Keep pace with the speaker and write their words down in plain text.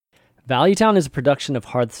Valuetown is a production of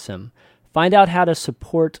Hearthsim. Find out how to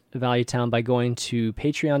support Valuetown by going to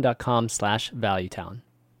patreon.com/Valuetown.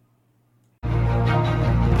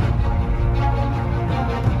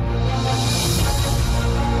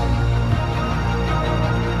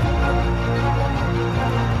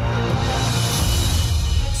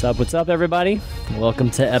 What's up, everybody? Welcome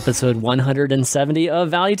to episode 170 of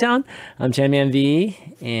Valuetown. I'm Chanman V,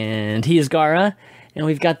 and he is Gara, and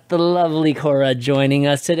we've got the lovely Cora joining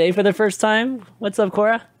us today for the first time. What's up,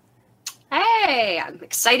 Cora? Hey, I'm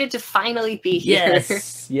excited to finally be here.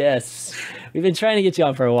 Yes. We've been trying to get you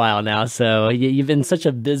on for a while now, so you've been such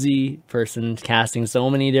a busy person casting so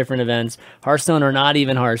many different events, Hearthstone or not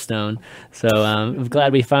even Hearthstone. So I'm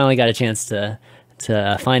glad we finally got a chance to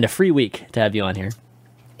find a free week to have you on here.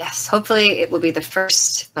 Yes, hopefully it will be the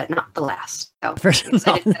first, but not the last. So I'm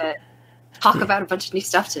excited to talk about a bunch of new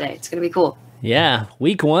stuff today. It's going to be cool. Yeah,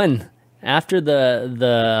 week one after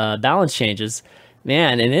the balance changes,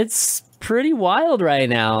 man, and it's pretty wild right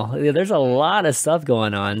now. There's a lot of stuff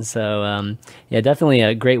going on. So yeah, definitely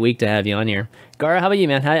a great week to have you on here. Gara, how about you,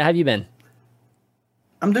 man? How have you been?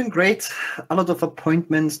 I'm doing great. A lot of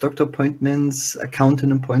appointments, doctor appointments,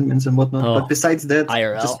 accountant appointments, and whatnot. But besides that,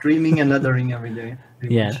 IRL. Just streaming and leathering every day.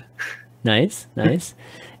 Yeah. Nice.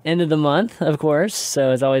 End of the month, of course.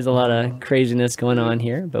 So it's always a lot of craziness going on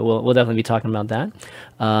here, but we'll definitely be talking about that.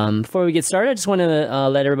 Before we get started, I just want to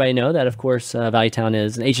let everybody know that, of course, Valuetown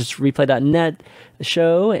is an hsreplay.net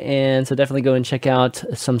show, and so definitely go and check out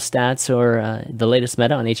some stats or the latest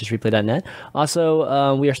meta on hsreplay.net.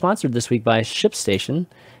 Also, we are sponsored this week by ShipStation,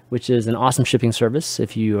 which is an awesome shipping service.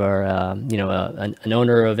 If you are, an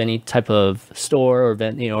owner of any type of store or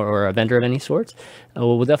or a vendor of any sort,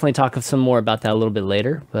 we'll definitely talk some more about that a little bit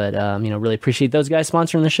later. But really appreciate those guys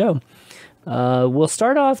sponsoring the show. We'll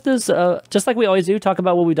start off this just like we always do. Talk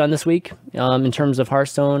about what we've done this week in terms of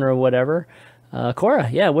Hearthstone or whatever. Cora,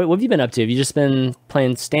 yeah, what have you been up to? Have you just been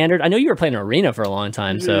playing Standard? I know you were playing Arena for a long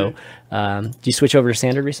time. So, did you switch over to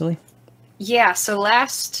Standard recently? Yeah, so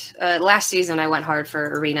last season I went hard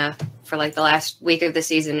for Arena for like the last week of the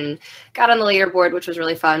season and got on the leaderboard, which was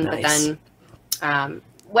really fun. Nice. But then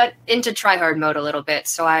went into tryhard mode a little bit.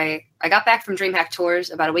 So I got back from DreamHack Tours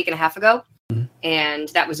about a week and a half ago, and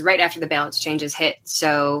that was right after the balance changes hit.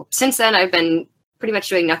 So since then I've been pretty much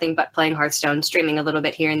doing nothing but playing Hearthstone, streaming a little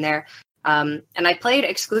bit here and there. And I played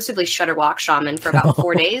exclusively Shudderwock Shaman for about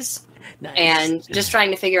 4 days, nice. And just trying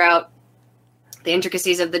to figure out the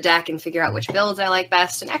intricacies of the deck and figure out which builds I like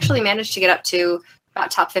best, and actually managed to get up to about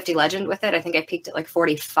top 50 legend with it. I think I peaked at like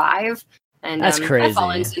 45. And that's crazy. I've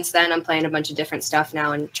fallen since then. I'm playing a bunch of different stuff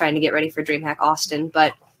now and trying to get ready for DreamHack Austin.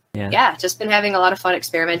 But yeah, just been having a lot of fun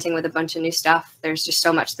experimenting with a bunch of new stuff. There's just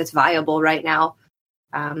so much that's viable right now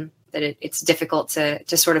that it's difficult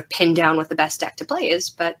to sort of pin down what the best deck to play is,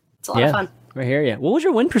 but it's a lot of fun. I hear you. What was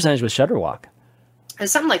your win percentage with Shudderwock? It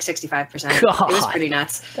was something like 65%. God, it was pretty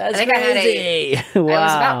nuts. That's I think crazy. I was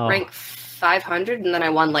about rank 500, and then I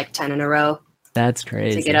won like 10 in a row. That's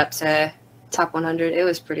crazy. To get up to top 100. It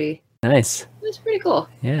was pretty nice. It was pretty cool.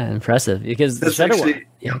 Yeah, impressive. Because that's actually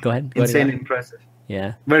go ahead. Insanely impressive.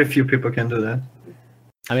 Yeah. Very few people can do that.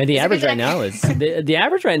 I mean, the average right now is the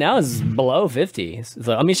average right now is below 50.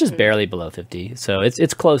 So I mean, it's just barely below 50. So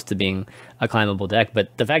it's close to being a climbable deck.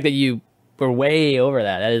 But the fact that you were way over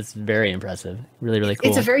that is very impressive. Really, really cool.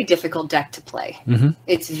 It's a very difficult deck to play.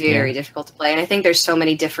 It's very difficult to play. And I think there's so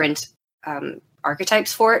many different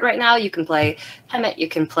archetypes for it right now. You can play Hemet, you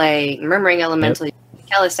can play Murmuring Elemental,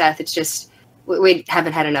 Keleseth. It's just, we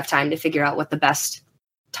haven't had enough time to figure out what the best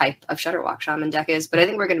type of Shudderwock Shaman deck is. But I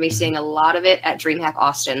think we're going to be seeing a lot of it at DreamHack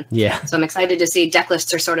Austin. Yeah. So I'm excited to see deck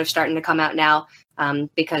lists are sort of starting to come out now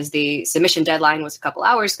because the submission deadline was a couple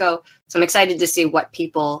hours ago. So I'm excited to see what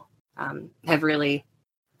people have really,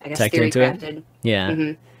 I guess, theory crafted.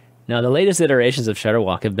 Yeah. Now, the latest iterations of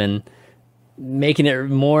Shudderwock have been making it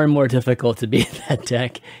more and more difficult to beat that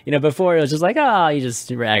deck. Before it was just like, you just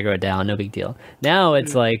aggro it down, no big deal. Now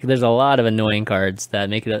it's like there's a lot of annoying cards that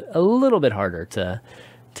make it a little bit harder to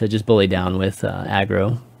just bully down with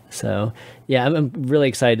aggro. So yeah, I'm really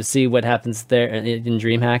excited to see what happens there in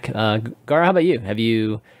DreamHack. Gar, how about you? Have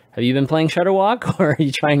you been playing Shudderwock, or are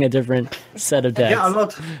you trying a different set of decks? Yeah, a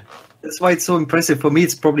lot. That's why it's so impressive. For me,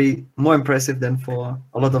 it's probably more impressive than for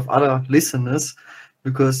a lot of other listeners,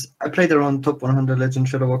 because I played around top 100 Legend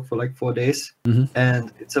Shudderwock for like 4 days,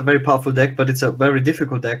 and it's a very powerful deck, but it's a very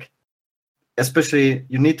difficult deck. Especially,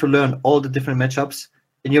 you need to learn all the different matchups,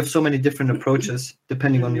 and you have so many different approaches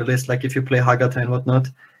depending on your list. Like if you play Hagata and whatnot,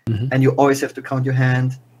 and you always have to count your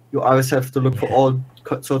hand, you always have to look for all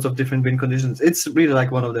sorts of different win conditions. It's really like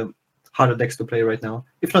one of the harder decks to play right now,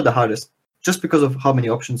 if not the hardest. just because of how many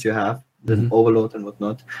options you have, the overload and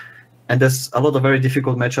whatnot. And there's a lot of very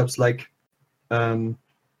difficult matchups like,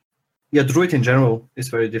 Druid in general is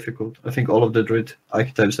very difficult. I think all of the Druid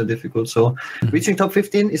archetypes are difficult. So reaching top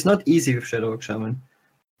 15 is not easy with Shadowhawk Shaman.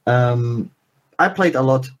 I played a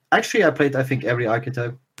lot. Actually, I played, I think, every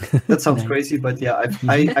archetype. That sounds crazy, but yeah,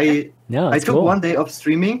 I took cool. 1 day of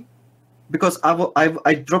streaming because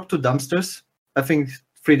I dropped 2 dumpsters, I think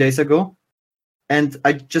 3 days ago, and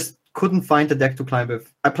I just couldn't find a deck to climb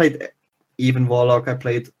with. I played even Warlock, I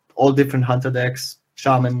played all different Hunter decks,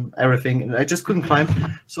 Shaman, everything, and I just couldn't climb.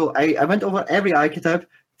 So I went over every archetype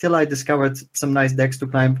till I discovered some nice decks to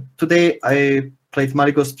climb. Today I played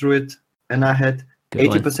Malygos Druid, and I had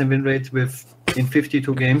 80% win rate in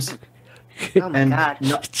 52 games. Oh my God.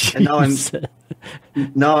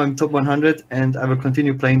 Now I'm top 100, and I will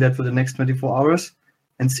continue playing that for the next 24 hours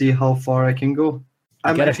and see how far I can go.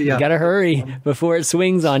 You gotta hurry before it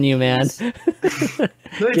swings on you, man.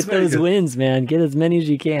 Get those wins, man. Get as many as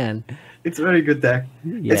you can. It's a very good deck.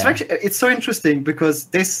 Yeah. It's so interesting because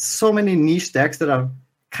there's so many niche decks that are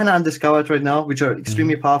kind of undiscovered right now, which are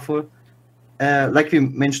extremely powerful. Like we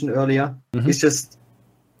mentioned earlier, it's just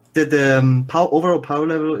that the overall power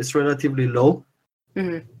level is relatively low.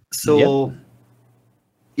 So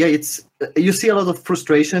it's you see a lot of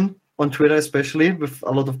frustration on Twitter, especially with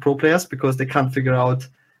a lot of pro players, because they can't figure out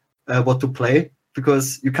what to play,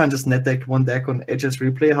 because you can't just net deck one deck on HS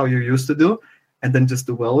Replay how you used to do and then just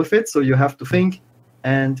do well with it. So you have to think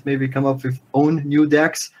and maybe come up with own new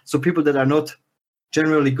decks. So people that are not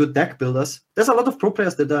generally good deck builders, there's a lot of pro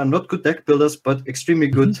players that are not good deck builders but extremely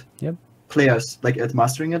good players, like at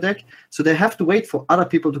mastering a deck. So they have to wait for other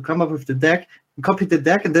people to come up with the deck, copy the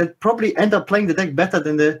deck, and then probably end up playing the deck better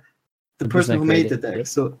than the person who made the deck. Yep.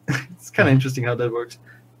 So it's kind of interesting how that works.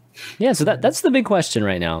 Yeah, so that's the big question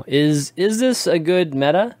right now. Is this a good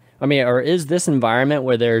meta? I mean, or is this environment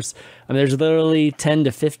where there's literally 10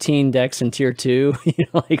 to 15 decks in tier 2,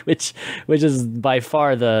 like which is by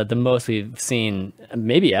far the most we've seen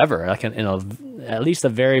maybe ever, like in at least a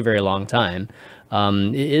very, very long time.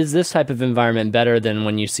 Is this type of environment better than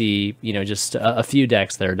when you see, just a few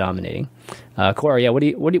decks that are dominating? Cora, yeah,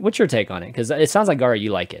 what's your take on it? Because it sounds like, Gara,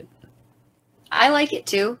 you like it. I like it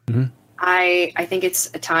too. I think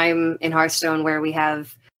it's a time in Hearthstone where we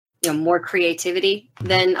have more creativity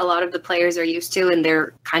than a lot of the players are used to, and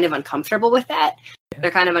they're kind of uncomfortable with that.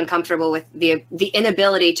 They're kind of uncomfortable with the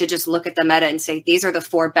inability to just look at the meta and say, these are the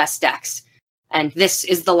 4 best decks, and this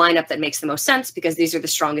is the lineup that makes the most sense because these are the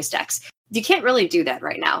strongest decks. You can't really do that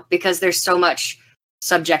right now because there's so much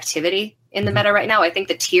subjectivity in the meta right now. I think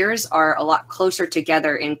the tiers are a lot closer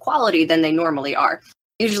together in quality than they normally are.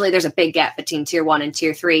 Usually there's a big gap between tier 1 and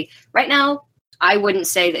tier 3. Right now, I wouldn't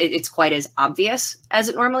say that it's quite as obvious as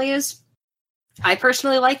it normally is. I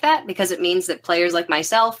personally like that because it means that players like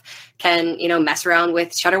myself can, mess around with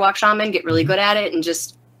Shadowhawk Shaman, get really good at it, and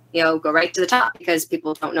just, go right to the top because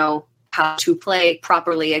people don't know how to play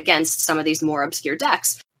properly against some of these more obscure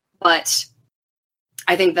decks. But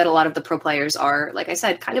I think that a lot of the pro players are, like I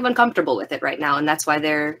said, kind of uncomfortable with it right now, and that's why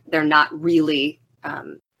they're not really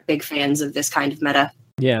big fans of this kind of meta.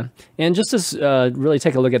 Yeah, and just to really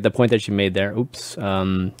take a look at the point that you made there. Oops,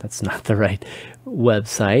 that's not the right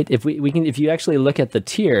website. If you actually look at the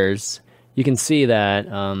tiers, you can see that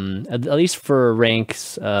at least for rank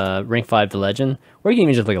 5 to legend, or you can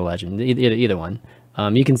even just look at legend, either one.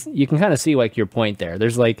 You can kind of see like your point there.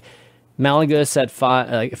 There's like Malygos at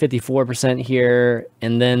 54% here,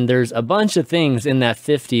 and then there's a bunch of things in that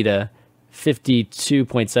 50 to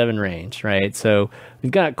 52.7 range, right? So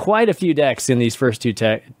we've got quite a few decks in these first two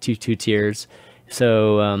tiers.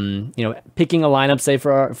 So picking a lineup, say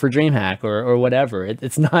for DreamHack or whatever,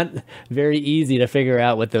 it's not very easy to figure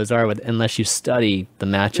out what those are unless you study the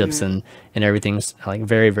matchups and everything's like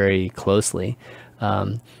very, very closely.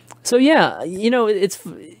 So yeah, it's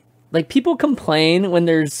like people complain when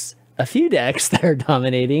there's a few decks that are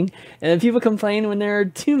dominating, and then people complain when there are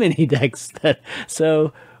too many decks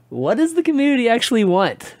so what does the community actually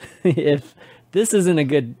want if this isn't a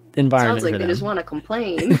good environment? Sounds like they just want to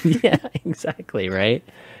complain. Yeah, exactly, right?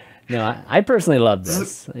 No, I personally love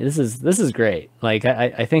this. This is great. Like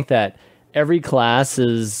I think that every class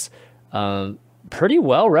is pretty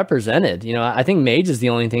well represented. I think Mage is the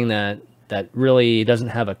only thing that really doesn't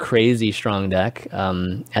have a crazy strong deck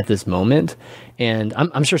at this moment. And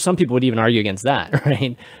I'm sure some people would even argue against that,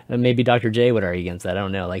 right? Maybe Dr. J would argue against that. I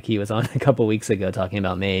don't know. Like he was on a couple weeks ago talking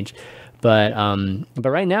about Mage. But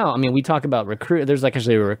right now, I mean, we talk about Recruit. There's like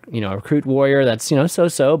actually a Recruit Warrior that's,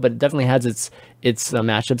 so-so, but it definitely has its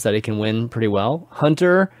matchups that it can win pretty well.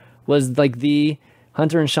 Hunter was like the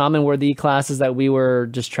Hunter and Shaman were the classes that we were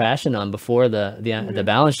just trashing on before the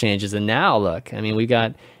balance changes, and now look, I mean, we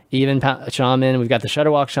got even Shaman, we've got the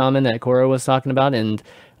Shudderwalk Shaman that Cora was talking about, and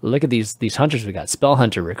look at these hunters. We got Spell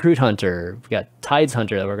Hunter, Recruit Hunter, we got Tides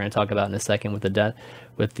Hunter that we're going to talk about in a second with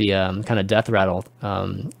the kind of death rattle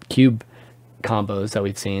cube combos that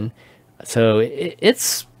we've seen. So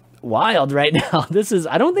it's wild right now.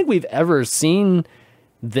 I don't think we've ever seen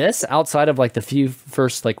this outside of like the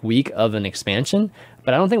first week of an expansion,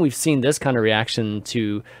 but I don't think we've seen this kind of reaction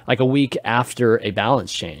to like a week after a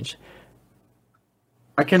balance change.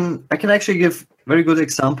 I can actually give very good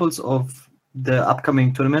examples of the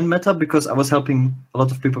upcoming tournament meta because I was helping a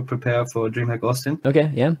lot of people prepare for DreamHack Austin.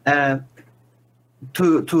 Okay, yeah.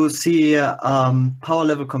 To see power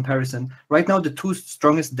level comparison. Right now, the two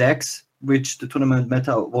strongest decks which the tournament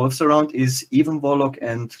meta evolves around is Even Warlock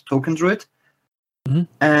and Token Druid. Mm-hmm.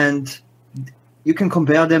 And you can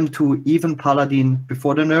compare them to Even Paladin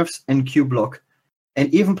before the nerfs and Q-Block.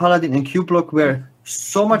 And Even Paladin and Q-Block were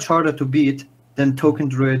so much harder to beat than Token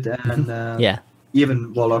Druid and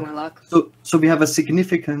Even Warlock. So we have a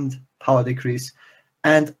significant power decrease.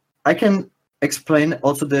 And I can explain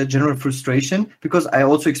also the general frustration because I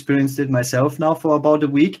also experienced it myself now for about a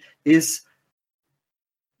week, is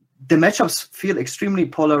the matchups feel extremely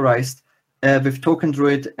polarized with Token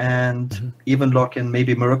Druid and Even Lock and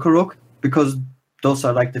maybe Miracle Rook, because those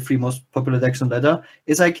are like the three most popular decks on ladder.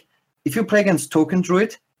 It's like if you play against Token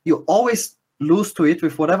Druid, you always lose to it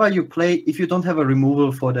with whatever you play if you don't have a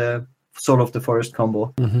removal for the Soul of the Forest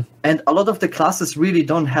combo. Mm-hmm. And a lot of the classes really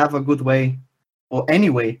don't have a good way or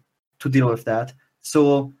any way to deal with that.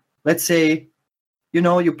 So let's say,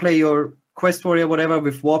 you play your Quest Warrior, whatever,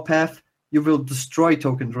 with Warpath, you will destroy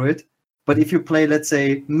Token Druid. But if you play, let's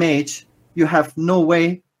say, Mage, you have no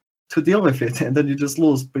way to deal with it, and then you just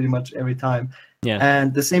lose pretty much every time. Yeah.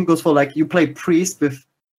 And the same goes for you play Priest with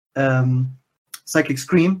Psychic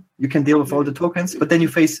Scream, you can deal with all the tokens, but then you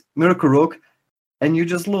face Miracle Rook, and you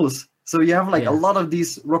just lose. So you have a lot of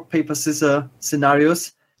these rock, paper, scissors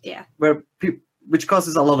scenarios where which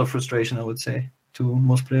causes a lot of frustration, I would say, to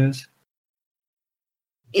most players.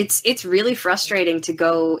 It's really frustrating to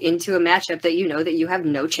go into a matchup that that you have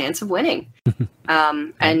no chance of winning.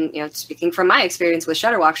 And speaking from my experience with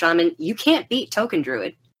Shudderwalk Shaman, you can't beat Token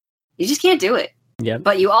Druid. You just can't do it. Yeah.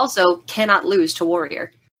 But you also cannot lose to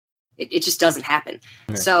Warrior. It just doesn't happen.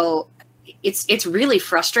 Right. So it's really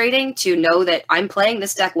frustrating to know that I'm playing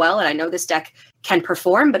this deck well and I know this deck can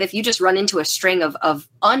perform, but if you just run into a string of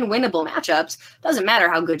unwinnable matchups, doesn't matter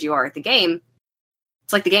how good you are at the game,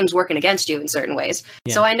 it's like the game's working against you in certain ways.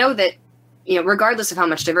 Yeah. So I know that, regardless of how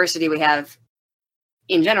much diversity we have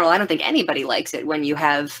in general, I don't think anybody likes it when you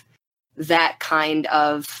have that kind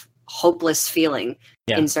of hopeless feeling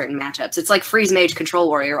in certain matchups. It's like Freeze Mage Control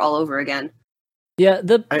Warrior all over again. Yeah,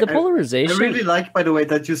 the polarization. I really like, by the way,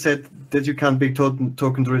 that you said that you can't beat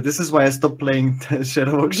Token Druid. This is why I stopped playing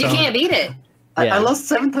Shadowwalk Shaman. You can't beat it. I lost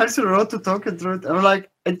 7 times in a row to Token Druid. I'm like,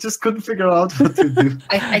 I just couldn't figure out what to do.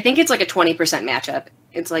 I think it's like a 20% matchup.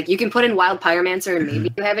 It's like you can put in Wild Pyromancer and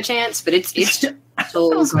maybe you have a chance, but it's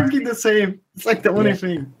so I was thinking the same. It's like the only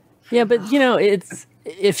thing. Yeah, but it's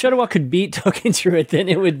if Shudderwalk could beat Token Druid, then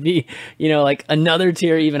it would be like another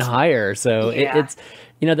tier even higher. So it's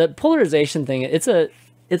the polarization thing. It's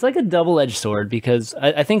like a double-edged sword because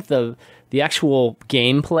I think the actual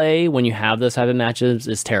gameplay when you have those type of matches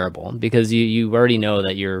is terrible because you already know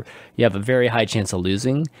that you have a very high chance of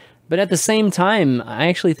losing. But at the same time, I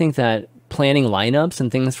actually think that planning lineups and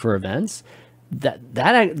things for events, that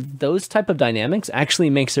those type of dynamics actually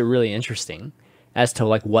makes it really interesting as to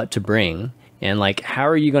what to bring and how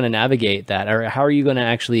are you going to navigate that, or how are you going to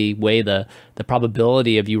actually weigh the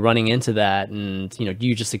probability of you running into that and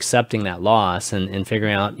you just accepting that loss and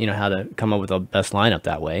figuring out how to come up with the best lineup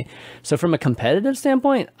that way. So from a competitive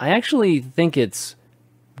standpoint, I actually think it's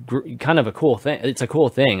kind of a cool thing. It's a cool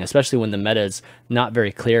thing, especially when the meta is not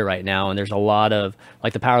very clear right now and there's a lot of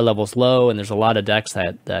the power level's low and there's a lot of decks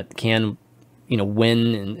that can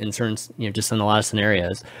win in certain just in a lot of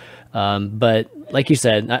scenarios. But like you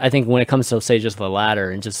said, I think when it comes to say just the ladder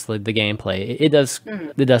and just the gameplay, it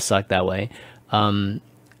does suck that way. I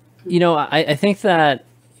think that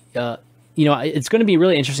it's going to be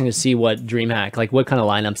really interesting to see what DreamHack, what kind of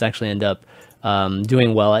lineups actually end up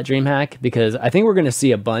doing well at DreamHack, because I think we're going to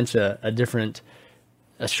see a bunch of different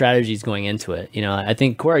strategies going into it. I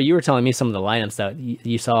think Cora, you were telling me some of the lineups that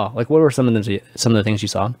you saw. What were some of the things you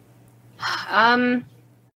saw?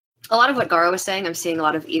 A lot of what Garo was saying. I'm seeing a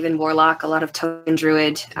lot of Even Warlock, a lot of Token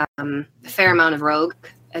Druid, a fair amount of Rogue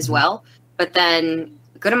as well. But then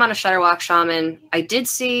good amount of Shudderwock Shaman. I did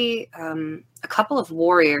see a couple of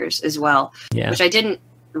warriors as well, which I didn't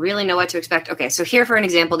really know what to expect. Okay, so here for an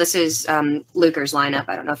example, this is Luker's lineup.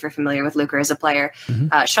 I don't know if you're familiar with Luker as a player.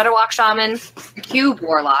 Shudderwock Shaman, Cube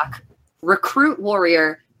Warlock, Recruit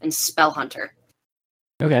Warrior, and Spell Hunter.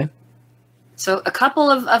 Okay. So a couple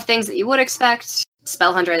of things that you would expect.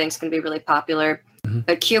 Spell Hunter, I think, is going to be really popular.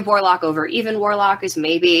 But Cube Warlock over Even Warlock is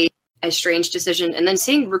maybe a strange decision. And then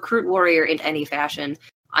seeing Recruit Warrior in any fashion,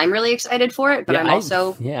 I'm really excited for it, but I'm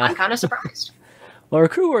kind of surprised. Well,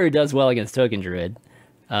 Recruit Warrior does well against Token Druid.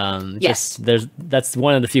 That's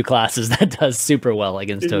one of the few classes that does super well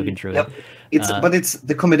against Token Druid. Yep. But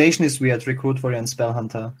the combination is weird. Recruit Warrior and Spell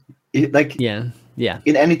Hunter. In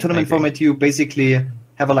any tournament format, you basically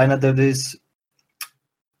have a lineup that is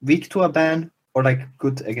weak to a ban or like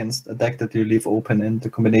good against a deck that you leave open, and the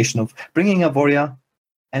combination of bringing a warrior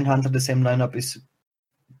and hunter the same lineup it's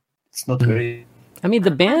not very. I mean,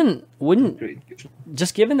 the ban wouldn't,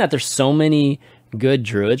 just given that there's so many good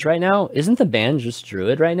druids right now, isn't the ban just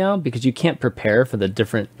druid right now? Because you can't prepare for the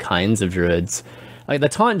different kinds of druids. Like the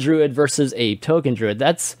taunt druid versus a token druid,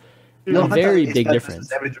 that's a very big difference.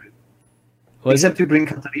 Except you bring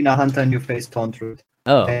Katarina Hunter and you face taunt druid.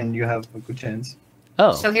 Oh. And you have a good chance.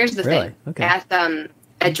 Oh. So here's the thing. Okay. At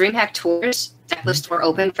DreamHack Tours, deck lists were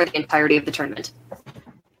open for the entirety of the tournament.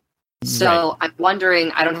 So I'm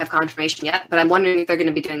wondering, I don't have confirmation yet, but I'm wondering if they're going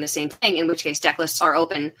to be doing the same thing, in which case deck lists are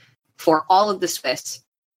open for all of the Swiss,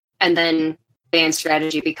 and then ban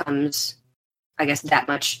strategy becomes, I guess, that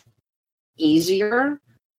much easier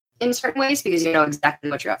in certain ways because you know exactly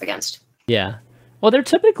what you're up against. Yeah. Well, they're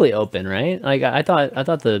typically open, right? Like I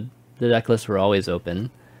thought the deck lists were always open.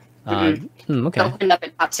 Okay. They'll end up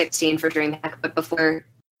at top 16 for DreamHack, but before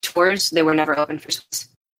Tours, they were never open for Swiss.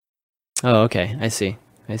 Oh, okay. I see.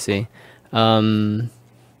 I think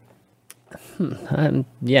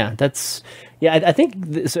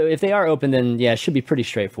so. If they are open, then it should be pretty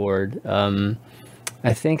straightforward.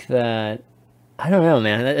 I think that, I don't know,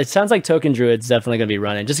 man. It sounds like Token Druid's definitely going to be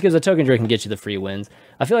running, just because the Token Druid can get you the free wins.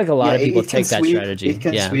 I feel like a lot of people take that strategy. It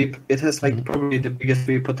can sweep. It has probably the biggest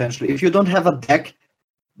sweep potential. If you don't have a deck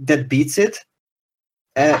that beats it,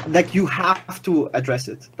 you have to address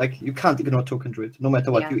it. Like you can't ignore Token Druid, no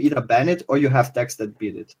matter what. You either ban it or you have decks that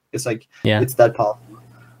beat it. It's it's that powerful,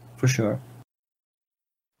 for sure.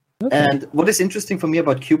 Okay. And what is interesting for me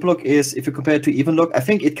about Q-Block is, if you compare it to Evenlock, I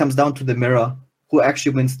think it comes down to the mirror. Who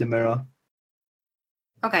actually wins the mirror?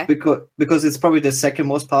 Okay. Because it's probably the second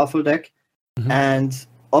most powerful deck, and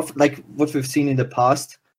like what we've seen in the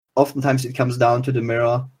past, oftentimes it comes down to the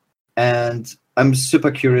mirror, and I'm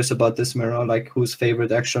super curious about this mirror, like who's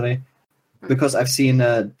favorite actually, because I've seen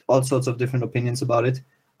all sorts of different opinions about it.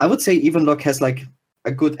 I would say Evenlock has like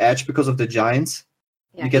a good edge because of the giants.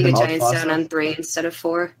 Yeah, you get them giants down on 3 instead of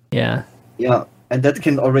 4. Yeah. Yeah, and that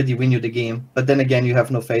can already win you the game. But then again, you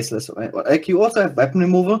have no faceless. Like you also have weapon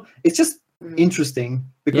removal. It's just interesting.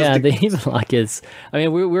 Because the Evenlock is. I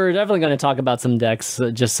mean, we're definitely going to talk about some decks,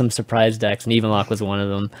 just some surprise decks, and Evenlock was one of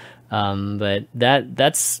them. But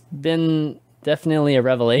that's been definitely a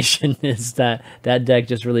revelation. Is that deck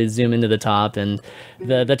just really zoom into the top, and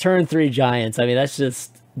the turn 3 giants. I mean, that's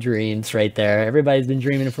just dreams right there. Everybody's been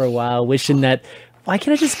dreaming for a while, wishing that. Why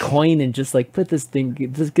can't I just coin and just like put this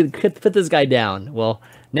guy down? Well,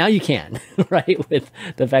 now you can, right? With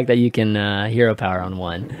the fact that you can hero power on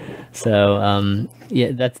 1. So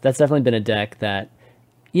that's definitely been a deck that,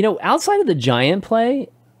 outside of the giant play,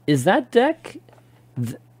 is that deck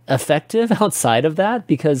effective outside of that?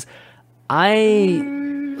 Because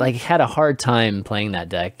I had a hard time playing that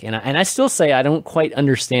deck, and I still say I don't quite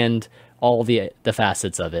understand all the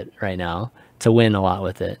facets of it right now to win a lot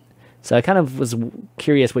with it. So I kind of was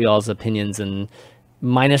curious what y'all's opinions, and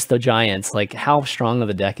minus the giants, like how strong of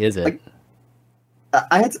a deck is it?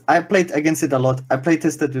 I played against it a lot. I played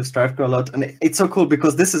tested with Strifecore a lot, and it's so cool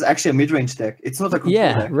because this is actually a mid-range deck. It's not a control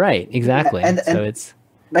deck. Yeah, right, exactly. And so it's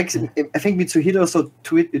like I think Mitsuhito also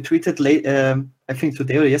tweeted late, I think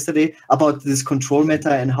today or yesterday, about this control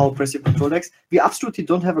meta and how oppressive control decks. We absolutely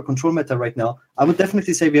don't have a control meta right now. I would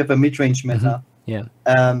definitely say we have a mid-range meta. Yeah.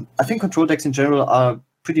 I think control decks in general are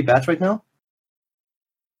pretty bad right now.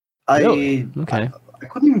 Okay. I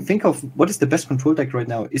couldn't even think of what is the best control deck right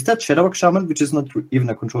now. Is that Shudderwock Shaman, which is not even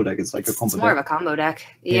a control deck? It's like a combo deck. It's more of a combo deck.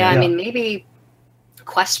 Yeah, I mean, maybe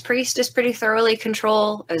Quest Priest is pretty thoroughly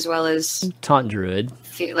control, as well as Taunt Druid.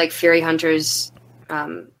 Like Fury Hunter's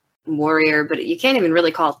Warrior, but you can't even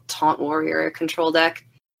really call Taunt Warrior a control deck.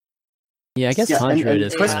 Yeah, I guess Taunt Druid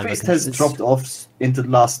is Quest Priest has dropped off into the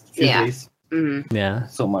last few days. Mm-hmm. Yeah.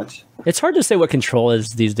 So much. It's hard to say what control is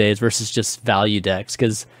these days versus just value decks,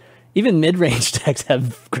 because even mid-range decks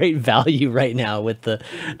have great value right now with the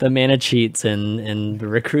mana cheats and the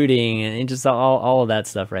recruiting and just all of that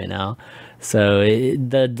stuff right now. So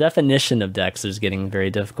the definition of decks is getting very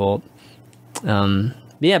difficult.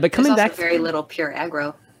 Yeah, but coming back, very little pure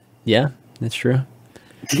aggro. Yeah, that's true.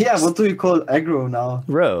 Yeah, what do you call aggro now?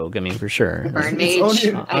 Rogue, I mean, for sure. Burn Mage,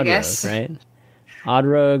 I guess. Rogue, right? Odd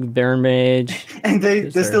Rogue, Baron Mage. And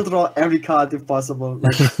they still draw every card if possible.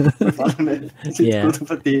 Like, yeah.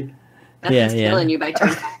 Nothing's killing you by turn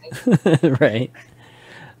 5. Right.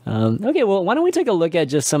 Okay, well, why don't we take a look at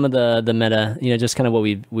just some of the meta, just kind of what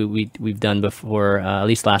we've done before, at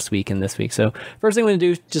least last week and this week. So first thing we're going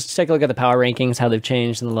to do, just take a look at the power rankings, how they've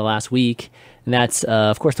changed in the last week. And that's,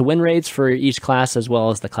 of course, the win rates for each class as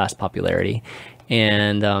well as the class popularity.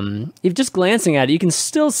 And if just glancing at it, you can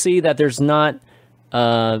still see that there's not,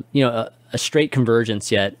 a straight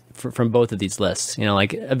convergence yet from both of these lists.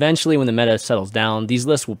 Like eventually when the meta settles down, these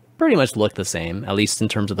lists will pretty much look the same, at least in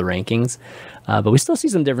terms of the rankings. But we still see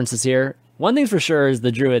some differences here. One thing's for sure is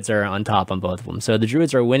the Druids are on top on both of them. So the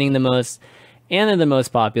Druids are winning the most, and they're the most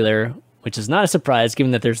popular, which is not a surprise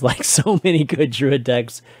given that there's like so many good Druid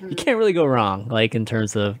decks. You can't really go wrong, like in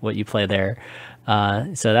terms of what you play there.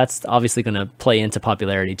 So that's obviously going to play into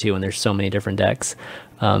popularity too, when there's so many different decks.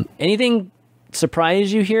 Anything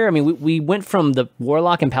surprise you here? I mean, we went from the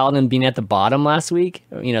Warlock and Paladin being at the bottom last week,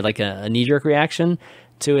 like a knee-jerk reaction,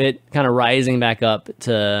 to it kind of rising back up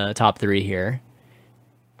to top 3 here.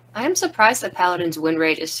 I am surprised that Paladin's win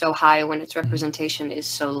rate is so high when its representation is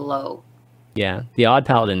so low. Yeah, the Odd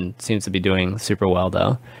Paladin seems to be doing super well,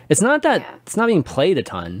 though. It's not that it's not being played a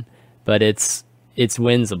ton, but it's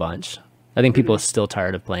wins a bunch. I think people are still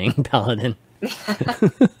tired of playing Paladin.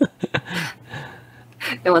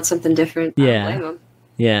 They want something different. Yeah. I don't blame them.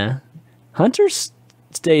 Yeah. Hunter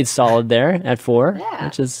stayed solid there at 4,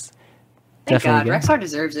 which is Thank definitely God. good. Rexxar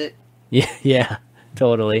deserves it. Yeah,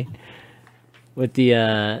 totally. With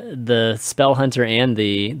the Spell Hunter and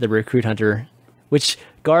the Recruit Hunter, which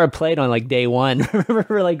Gara played on like day 1.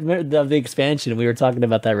 Remember, like the expansion, we were talking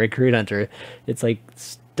about that Recruit Hunter. It's like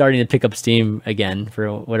starting to pick up steam again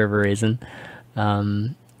for whatever reason.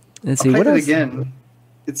 Let's see, what else? Again.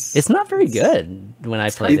 It's not very good when I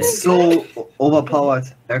played it. It's so overpowered,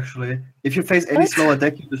 actually. If you face any slower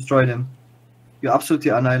deck, you destroy them. You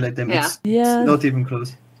absolutely annihilate them. Yeah. It's not even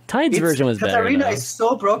close. Tide's version was better. Katarina though. is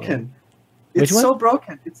so broken. Which It's one? so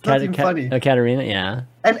broken. It's not even funny. Katarina, yeah.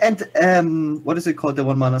 And what is it called? The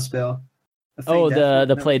 1 mana spell.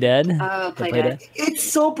 The Play Dead. Oh, Play Dead. It's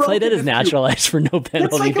so broken. Play Dead is naturalized for no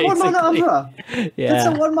penalty. It's like a 1 mana Umbra. Yeah. It's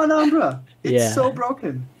a 1 mana Umbra. It's so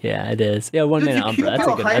broken. Yeah, it is. Yeah, 1 mana Umbra. That's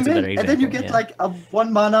a better example. And then you get like a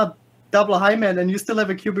 1 mana double Hyman, and you still have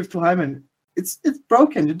a cube with 2 Hyman. It's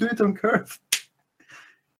broken. You do it on curve.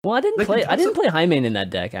 Well, I didn't play Highmane in that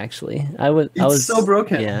deck actually. I was so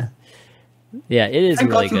broken. Yeah, it is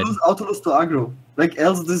Thank really God good. to lose to aggro. Like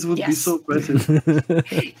else this would be so aggressive.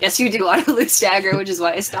 Yes, you do want to lose stagger, which is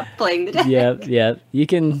why I stopped playing the deck. Yeah.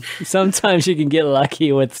 Sometimes you can get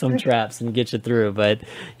lucky with some traps and get you through, but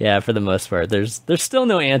yeah, for the most part, there's still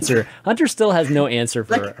no answer. Hunter still has no answer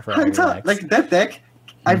for Hunter, like that deck.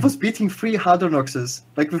 I was beating 3 Hardonoxes,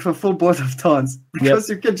 like with a full board of taunts, because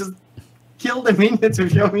you can just kill the minions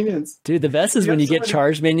with your minions. Dude, the best is when you get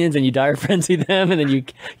charged minions and you Dire Frenzy them and then you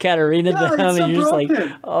Katarina them and you're just like,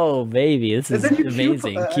 oh baby, this is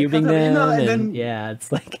amazing. Cubing them and then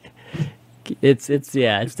it's like it's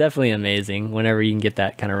definitely amazing whenever you can get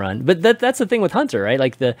that kind of run. But that's the thing with Hunter, right?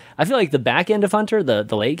 Like I feel like the back end of Hunter, the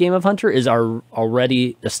late game of Hunter is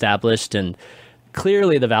already established, and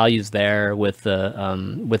clearly the value's there with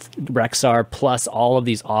with Rexxar plus all of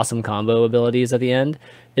these awesome combo abilities at the end.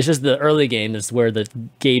 It's just the early game is where the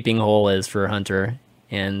gaping hole is for Hunter,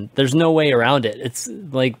 and there's no way around it. It's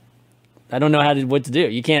like I don't know what to do.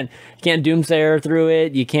 You can't Doomsayer through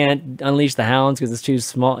it. You can't unleash the Hounds because it's too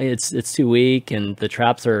small. It's too weak, and the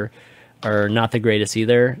traps are not the greatest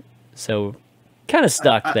either. So kind of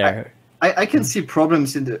stuck there. I can see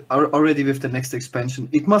problems already with the next expansion.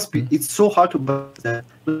 It must be. It's so hard to buy that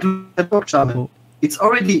Shaman. It's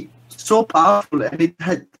already so powerful, and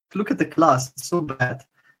look at the class. It's so bad.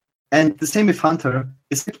 And the same with Hunter.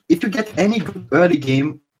 It's like if you get any good early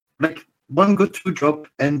game, like 1 good 2 drop,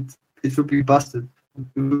 and it will be busted. It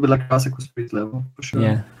will be like classical speed level for sure.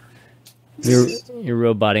 Yeah, you're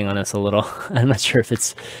roboting on us a little. I'm not sure if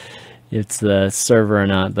it's the server or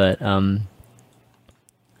not, but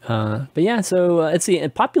yeah. So let's see.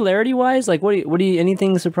 And popularity wise, like what do you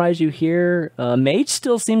anything surprise you here? Mage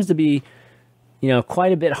still seems to be,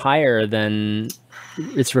 quite a bit higher than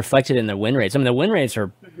it's reflected in the win rates. I mean, the win rates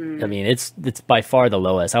are, I mean, it's by far the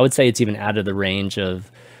lowest. I would say it's even out of the range of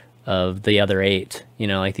of the other 8. You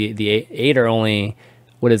know, like the 8 are only,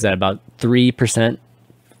 what is that, about 3%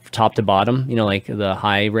 top to bottom, you know, like the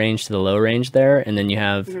high range to the low range there, and then you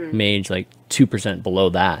have mage like 2% below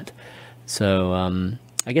that. So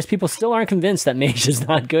I guess people still aren't convinced that mage is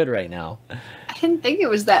not good right now. I didn't think it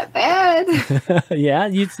was that bad. Yeah,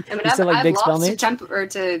 you still like big spell mage? I've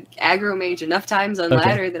lost to aggro mage enough times on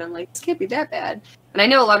ladder that I'm like, this can't be that bad. And I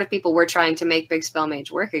know a lot of people were trying to make big spell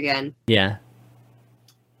mage work again. Yeah.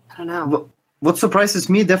 I don't know. What surprises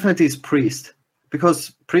me definitely is priest,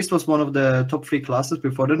 because priest was one of the top 3 classes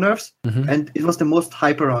before the nerfs, and it was the most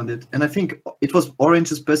hype around it. And I think it was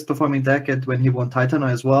Orange's best performing deck when he won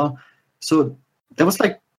Titanite as well. So there was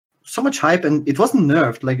like so much hype, and it wasn't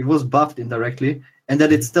nerfed, like it was buffed indirectly, and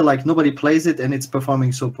that it's still like nobody plays it and it's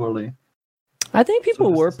performing so poorly. I think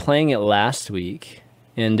people were playing it last week,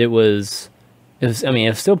 and it was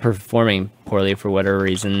still performing poorly for whatever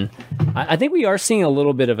reason. I think we are seeing a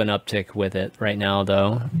little bit of an uptick with it right now,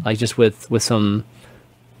 though, like just with some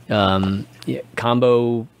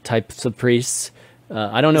combo types of priests.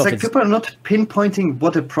 I don't know if people are not pinpointing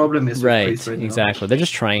what the problem is. Right, with right exactly. They're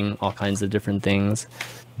just trying all kinds of different things.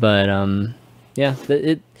 But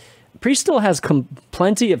Priest still has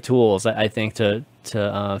plenty of tools, I think,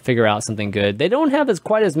 to figure out something good. They don't have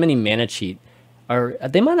quite as many mana cheat, or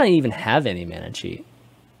they might not even have any mana cheat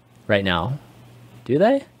right now. Do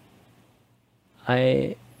they?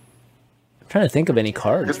 I'm trying to think of any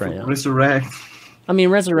cards right now. Resurrect. I mean,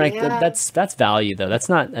 Resurrect, that's value, though. That's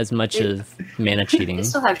not as much as mana cheating. They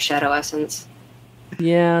still have Shadow Essence.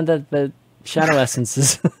 Yeah, the Shadow Essence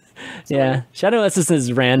is... yeah, Shadow Essence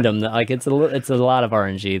is random. Like, it's a lot of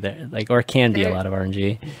RNG there, like, or it can be a lot of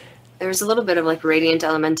RNG. There's a little bit of, like, Radiant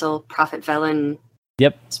Elemental, Prophet Velen...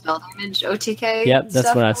 Yep. Spell damage, OTK. Yep,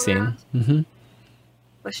 that's what I've seen. Mm-hmm.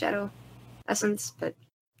 With Shadow Essence, but...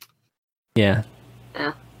 Yeah.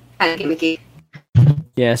 Yeah, kind of gimmicky.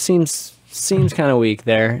 Yeah, seems kind of weak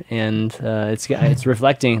there, and it's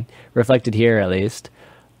reflected here at least.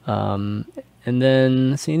 And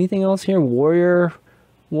then see anything else here? Warriors.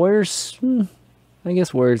 I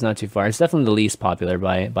guess Warrior's not too far. It's definitely the least popular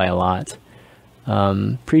by a lot.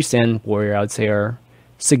 Priest and Warrior, I would say, are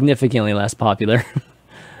significantly less popular.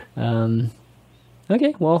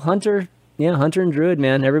 Okay, well, Hunter and Druid,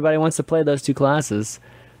 man, everybody wants to play those 2 classes,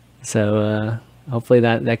 so. Hopefully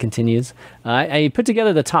that continues. I put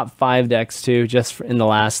together the top 5 decks too, just in the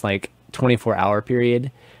last like 24-hour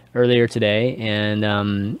period earlier today.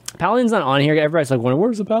 And Paladin's not on here. Everybody's like, well,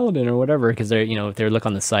 where's the Paladin or whatever? Because if they look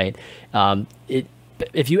on the site,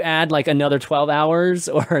 if you add like another 12 hours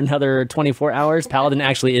or another 24 hours, Paladin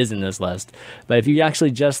actually is in this list. But if you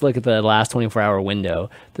actually just look at the last 24-hour window,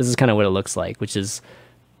 this is kind of what it looks like, which is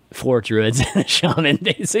 4 Druids and a Shaman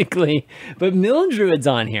basically. But Mill Druid's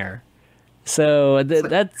on here. So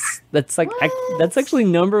that's actually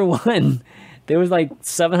number 1. There was like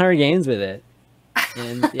 700 games with it,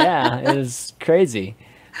 and yeah, it was crazy.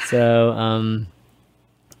 So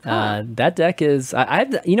that deck is I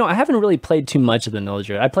haven't really played too much of the Mill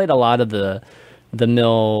Druid. I played a lot of the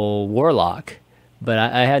Mill Warlock, but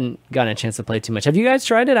I hadn't gotten a chance to play too much. Have you guys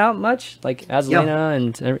tried it out much, like Azalina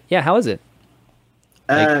and how is it?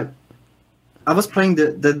 I was playing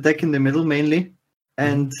the deck in the middle mainly,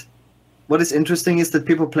 and what is interesting is that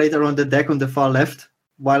people played around the deck on the far left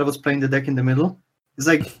while I was playing the deck in the middle. It's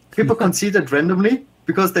like people conceded randomly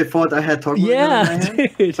because they thought I had Toggle in my hand.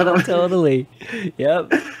 Dude, totally.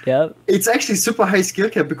 Yep. It's actually super high skill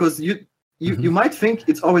cap because you might think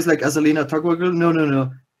it's always like Azalina Toggle.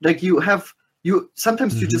 No. Like you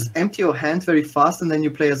sometimes you just empty your hand very fast and then you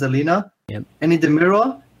play Azalina. Yep. And in the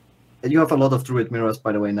mirror, and you have a lot of Druid mirrors,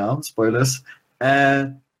 by the way, now. Spoilers.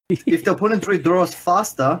 If the opponent draws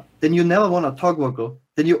faster, then you never want to Toggle.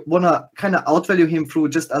 Then you want to kind of outvalue him through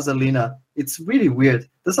just Azalina. It's really weird.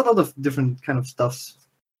 There's a lot of different kind of stuffs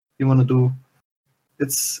you want to do.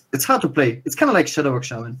 It's hard to play. It's kind of like Shadowwork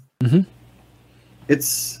Shaman. Mm-hmm.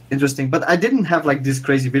 It's interesting. But I didn't have like this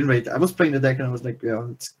crazy win rate. I was playing the deck and I was like, yeah,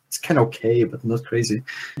 it's kind of okay, but not crazy.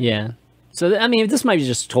 Yeah. So, I mean, this might be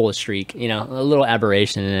just total streak, a little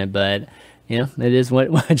aberration in it, but... it is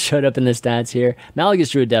what showed up in the stats here.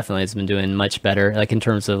 Mallegus Druid definitely has been doing much better, like in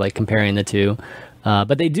terms of like comparing the 2.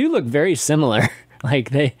 But they do look very similar. Like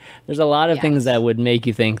there's a lot of things that would make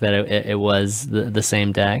you think that it was the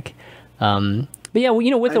same deck. But yeah,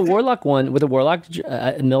 with the Warlock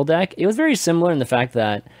Mill deck, it was very similar in the fact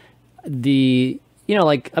that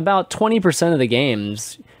like about 20% of the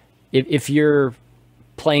games, if you're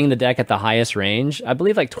playing the deck at the highest range, I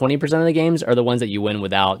believe like 20% of the games are the ones that you win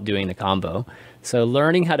without doing the combo. So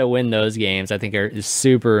learning how to win those games, I think, is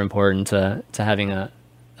super important to having a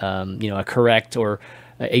correct or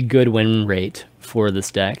a good win rate for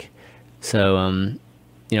this deck. So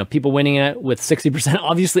people winning it with 60%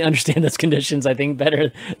 obviously understand those conditions, I think,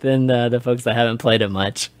 better than the folks that haven't played it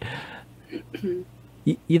much.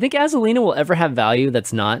 You think Azalina will ever have value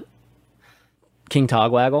that's not King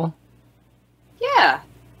Togwaggle? Yeah.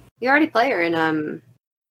 You already play her in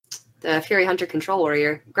the Fury Hunter Control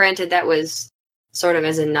Warrior. Granted, that was sort of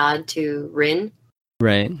as a nod to Rin.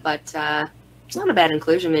 Right. But it's not a bad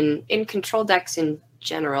inclusion in control decks in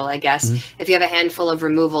general, I guess. If you have a handful of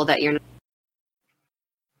removal that you're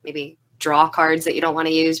maybe draw cards that you don't want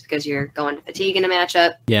to use because you're going to fatigue in a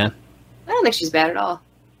matchup. Yeah. I don't think she's bad at all.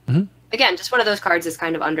 Again, just one of those cards that's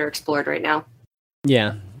kind of underexplored right now.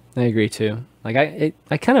 Yeah, I agree too. Like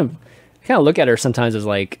I kind of look at her sometimes as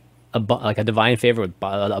like a divine favor with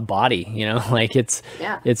a body, like it's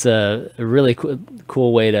a really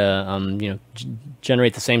cool way to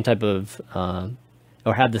generate the same type of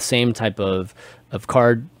or have the same type of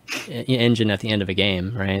card engine at the end of a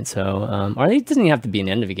game, right? So or it doesn't even have to be an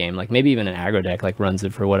end of a game, like maybe even an aggro deck like runs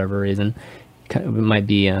it for whatever reason. It might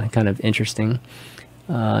be kind of interesting.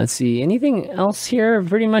 Let's see, anything else here?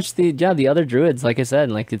 Pretty much the other druids, like I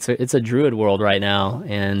said, like it's a druid world right now,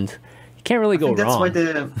 and you can't really go wrong.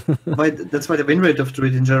 That's why the win rate of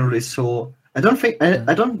druid in general is so. I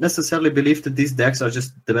don't necessarily believe that these decks are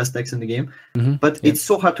just the best decks in the game, but it's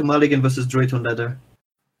so hard to mulligan versus druid on ladder.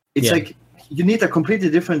 It's like you need a completely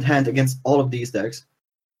different hand against all of these decks.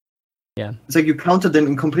 Yeah, it's like you counter them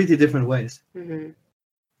in completely different ways.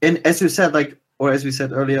 And as you said, or as we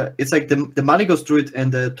said earlier, it's like the Malygos Druid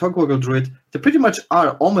and the Togwaggle Druid, they pretty much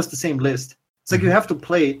are almost the same list. It's like you have to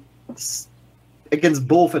play against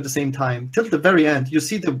both at the same time. Till the very end, you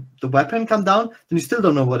see the weapon come down, then you still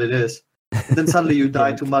don't know what it is. And then suddenly you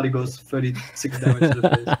die to Malygos 36 damage to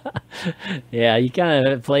the face. Yeah, you kind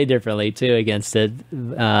of play differently too against it,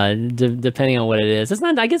 depending on what it is. It's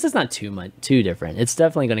not. I guess it's not too different. It's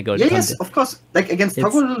definitely going to go. Yes, of course. Like against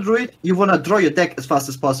Togwaggle Druid, you want to draw your deck as fast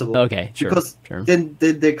as possible. Okay, sure. Because then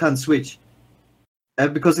they can't switch.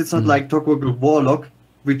 Because it's not like Togwaggle Warlock,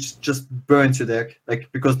 which just burns your deck,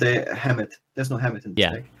 because they ham it. There's no ham it in this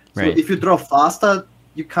deck. So if you draw faster,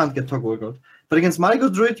 you can't get Togwaggle. But against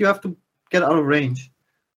Malygos Druid, you have to get out of range.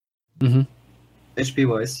 HP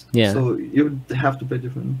wise. Yeah. So you have to play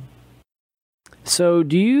different. So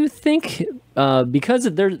do you think because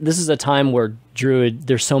this is a time where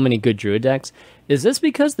there's so many good druid decks, is this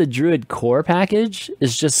because the druid core package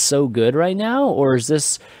is just so good right now, or is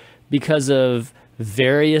this because of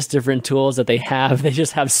various different tools that they have? They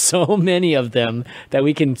just have so many of them that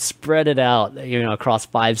we can spread it out, across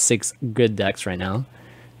 5-6 good decks right now.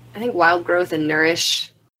 I think Wild Growth and Nourish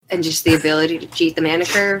and just the ability to cheat the mana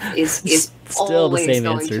curve is still always the same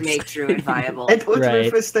going answers. to make Druid viable. And Ultimate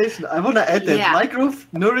Infestation. I want to add that. Yeah. Wild Growth,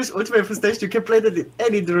 Nourish, Ultimate Infestation, you can play that in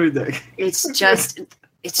any Druid deck. It's just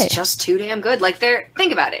too damn good.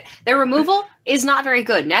 Think about it. Their removal is not very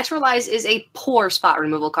good. Naturalize is a poor spot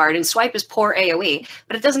removal card, and Swipe is poor AoE,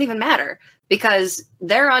 but it doesn't even matter because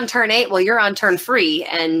they're on turn 8 while you're on turn 3,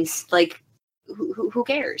 and who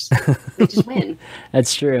cares? They just win.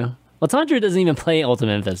 That's true. Well, Tundra doesn't even play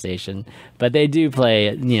Ultimate Infestation, but they do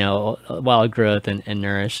play, Wild Growth and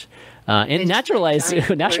Nourish. And Naturalize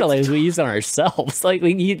we use on ourselves. They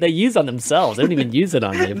use on themselves. They don't even use it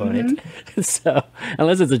on the opponent. So,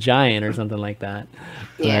 unless it's a giant or something like that.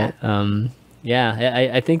 Yeah. But,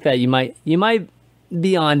 I think that you might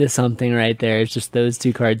be onto something right there. It's just those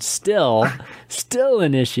two cards still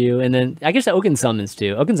an issue. And then I guess Oaken Summons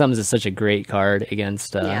too. Oaken Summons is such a great card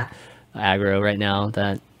against aggro right now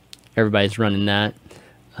that everybody's running that.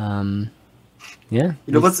 Yeah.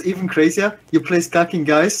 You know what's even crazier? You play Skulking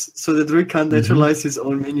Guys so that Druid can't naturalize his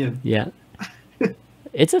own minion. Yeah.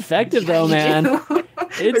 It's effective though, man.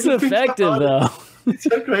 It's effective though. It's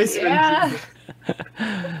so crazy. Yeah.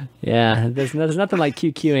 Yeah, there's nothing like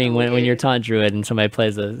QQing when you're Taunt Druid and somebody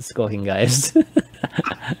plays a Skulking Geist.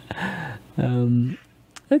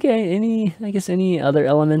 Okay, any other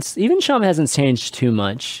elements? Even Shaman hasn't changed too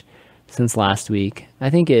much since last week. I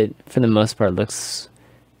think it, for the most part, looks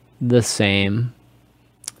the same.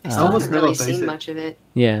 I haven't really seen much of it.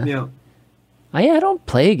 Yeah. I don't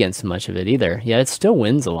play against much of it either. Yeah, it still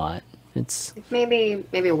wins a lot. It's maybe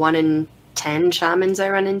 1 in 10 shamans I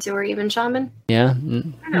run into, or even shaman. Yeah, I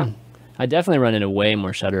don't know. I definitely run into way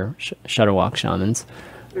more Shudderwalk shamans.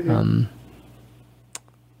 All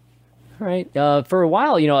right. For a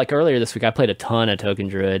while, like earlier this week, I played a ton of Token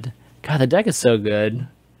Druid. God, the deck is so good.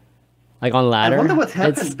 Like on ladder. I wonder what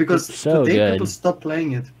happened because so today good. People stopped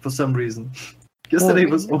playing it for some reason. Yesterday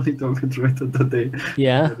was only Token Druid today.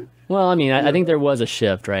 Yeah. Well, I mean, I think there was a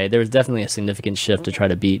shift, right? There was definitely a significant shift to try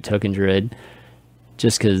to beat Token Druid.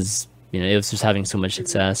 just because it was just having so much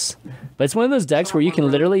success. But it's one of those decks where you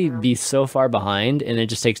can literally be so far behind, and it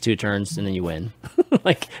just takes 2 turns, and then you win.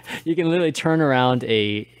 Like you can literally turn around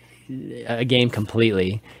a game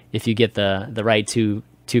completely if you get the right two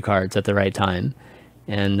cards at the right time.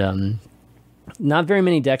 And not very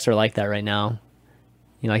many decks are like that right now.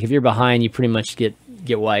 Like if you're behind, you pretty much get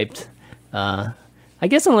wiped. I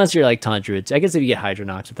guess unless you're like Taunt Druid. I guess if you get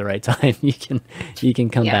Hydronox at the right time, you can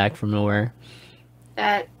come back from nowhere.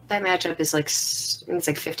 That matchup is like, I think it's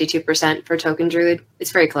like 52% for Token Druid.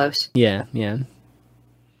 It's very close. Yeah.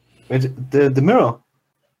 Wait, the mirror.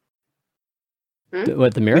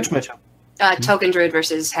 What, the mirror? Which matchup? Token Druid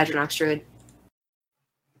versus Hadronox Druid.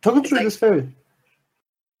 Token Druid is favored.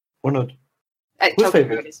 Or not? Token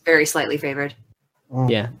Druid is very slightly favored. Oh,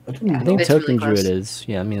 yeah. I think Token Druid is.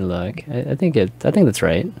 Yeah, I mean, look. I think that's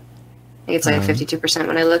right. I think it's like 52%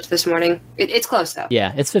 when I looked this morning. It's close, though.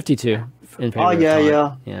 Yeah, it's 52. In favor of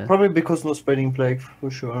yeah. Probably because no Spreading Plague, for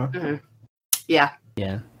sure. Mm-hmm. Yeah.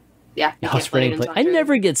 Spreading Plague. I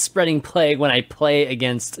never get Spreading Plague when I play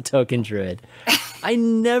against a Token Druid. I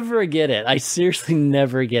never get it. I seriously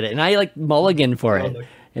never get it. And I like mulligan for it.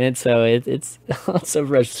 And so it's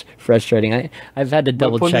so frustrating. I've had to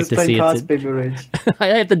double check to see it. I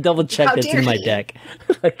have to double check that's in my deck.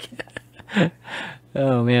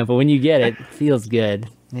 Oh man, but when you get it, it feels good.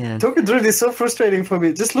 Man. Token Druid is so frustrating for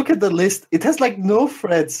me. Just look at the list. It has like no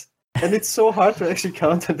threats. And it's so hard to actually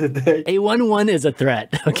counter the deck. A 1/1 is a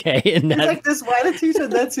threat, okay? And it's like this Violet and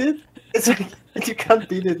that's it. It's like you can't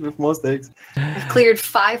beat it with most decks. I've cleared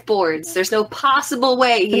 5 boards. There's no possible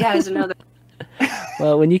way he has another.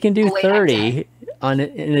 Well, when you can do 30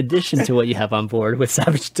 in addition to what you have on board with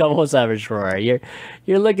double Savage Roar, you're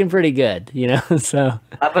looking pretty good, So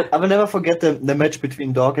I will never forget the match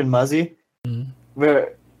between Dog and Muzzy,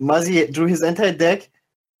 where Muzzy drew his entire deck.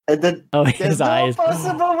 And then there's no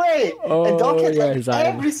possible way. And Dog had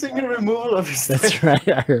every single removal of his deck. That's right,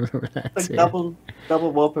 I remember that. Like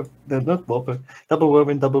double Warper, not Warper, double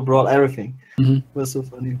Whirlwind, double Brawl, everything. It was so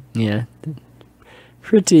funny. Yeah.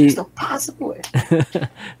 Pretty. There's no possible way.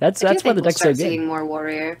 that's why the deck's so good. Seeing more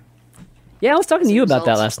Warrior. Yeah, I was talking to you about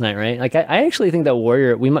that last night, right? Like, I actually think that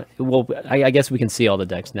Warrior, we might. Well, I guess we can see all the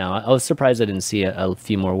decks now. I was surprised I didn't see a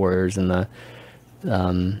few more Warriors in the,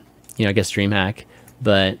 I guess DreamHack.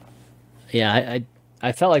 But yeah,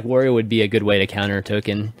 I felt like Warrior would be a good way to counter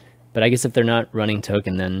Token. But I guess if they're not running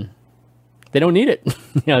Token, then they don't need it.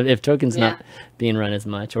 If Token's not being run as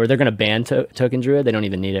much, or they're going to ban Token Druid, they don't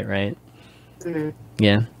even need it, right? Mm-hmm.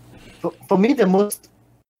 Yeah. For me, the most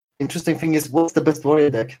interesting thing is, what's the best Warrior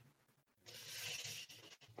deck?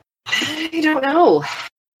 I don't know.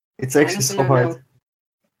 It's actually so hard.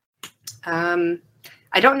 I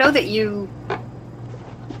don't know that you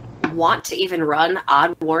want to even run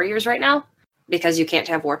odd Warriors right now because you can't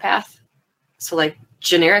have Warpath. So like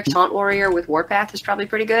generic Taunt Warrior with Warpath is probably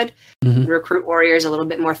pretty good. Mm-hmm. Recruit Warrior is a little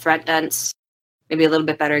bit more threat dense, maybe a little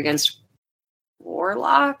bit better against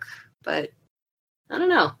Warlock, but I don't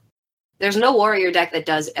know. There's no Warrior deck that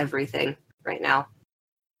does everything right now.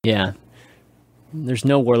 Yeah. There's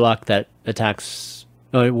no Warlock that attacks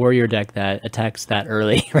Warrior deck that attacks that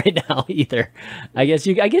early right now either. I guess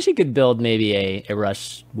you could build maybe a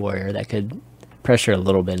Rush Warrior that could pressure a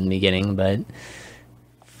little bit in the beginning, but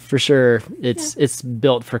for sure it's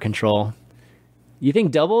built for control. You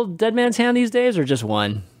think double Dead Man's Hand these days or just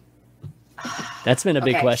one? That's been a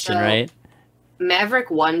big question, right? Maverick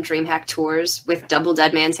won DreamHack Tours with double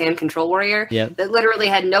Dead Man's Hand Control Warrior. Yep. That literally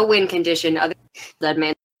had no win condition other than Dead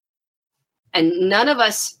Man. And none of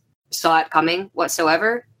us saw it coming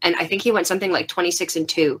whatsoever. And I think he went something like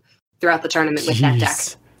 26-2 throughout the tournament with that deck.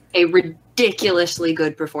 A ridiculously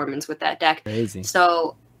good performance with that deck. Crazy.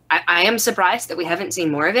 So I am surprised that we haven't seen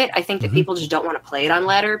more of it. I think that people just don't want to play it on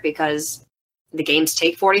ladder because the games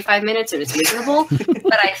take 45 minutes and it's miserable.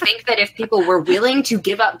 But I think that if people were willing to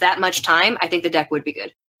give up that much time, I think the deck would be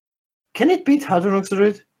good. Can it beat Hadronox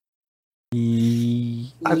Druid?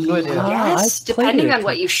 I have no idea. Yes, depending on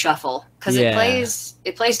what you shuffle. Because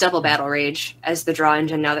it plays double Battle Rage as the draw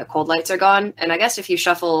engine now that Cold Lights are gone. And I guess if you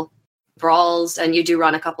shuffle Brawls and you do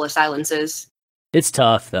run a couple of Silences. It's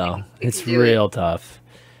tough, though. It's real tough.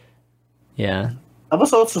 Yeah. I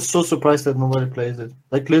was also so surprised that nobody plays it.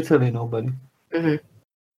 Like, literally nobody. Mm-hmm.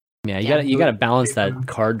 Yeah, you gotta balance that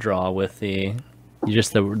card draw with the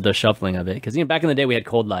shuffling of it, because back in the day we had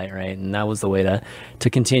Cold Light, right, and that was the way to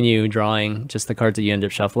continue drawing just the cards that you end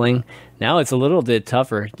up shuffling. Now it's a little bit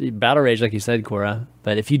tougher. Battle Rage, like you said, Cora,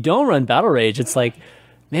 but if you don't run Battle Rage, it's like,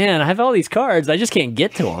 man, I have all these cards, I just can't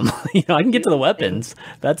get to them. I can get to the weapons.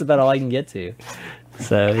 That's about all I can get to.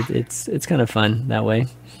 So it's kind of fun that way.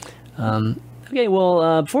 Okay,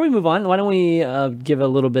 well, before we move on, why don't we give a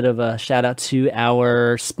little bit of a shout out to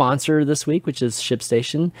our sponsor this week, which is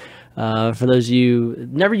ShipStation. For those of you who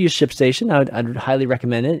never use ShipStation, I'd highly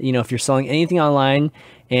recommend it. You know, if you're selling anything online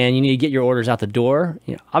and you need to get your orders out the door,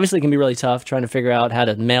 you know, obviously it can be really tough trying to figure out how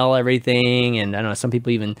to mail everything, and I don't know, some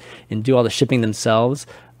people even do all the shipping themselves.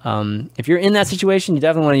 If you're in that situation, you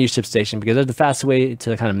definitely want to use ShipStation because they're the fastest way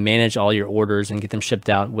to kind of manage all your orders and get them shipped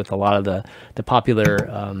out with a lot of the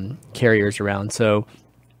popular carriers around. So,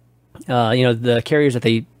 you know, the carriers that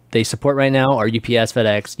they support right now are UPS,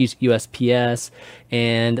 FedEx, USPS,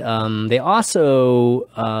 and they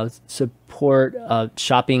also support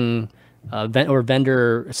shopping or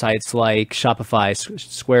vendor sites like Shopify,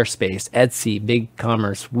 Squarespace, Etsy,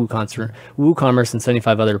 BigCommerce, WooCommerce, and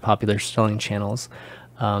 75 other popular selling channels.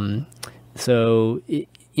 So, you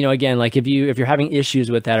know, again, like if you're having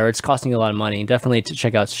issues with that or it's costing you a lot of money, definitely to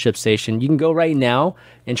check out ShipStation. You can go right now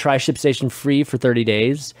and try ShipStation free for 30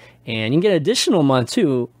 days, and you can get an additional month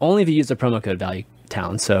too, only if you use the promo code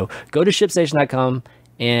ValueTown. So go to ShipStation.com,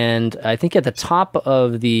 and I think at the top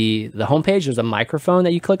of the homepage, there's a microphone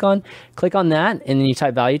that you click on. Click on that, and then you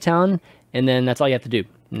type ValueTown, and then that's all you have to do.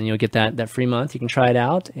 And then you'll get that free month. You can try it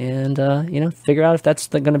out and, you know, figure out if that's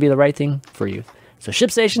going to be the right thing for you. So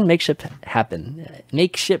ShipStation, make ship happen.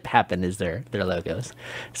 Make ship happen is their logos.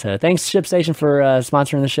 So thanks ShipStation for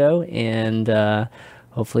sponsoring the show, and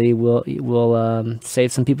hopefully we'll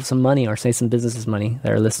save some people some money or save some businesses money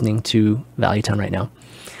that are listening to ValueTown right now.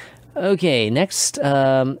 Okay, next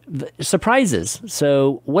surprises.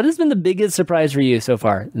 So what has been the biggest surprise for you so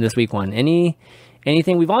far in this week one?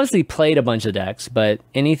 Anything? We've obviously played a bunch of decks, but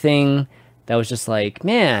anything that was just like,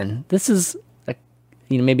 man, this is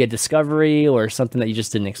you know, maybe a discovery or something that you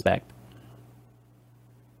just didn't expect?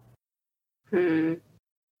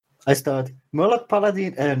 I start Murloc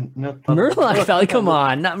Paladin and not Murloc Paladin. Come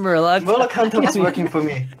on, not Murloc. Murloc Hunter was working for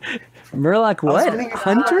me. Murloc what?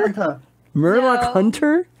 Hunter? Murloc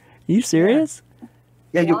Hunter? Are you serious?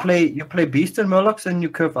 Yeah, you play Beast and Murlocs and you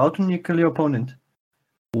curve out and you kill your opponent.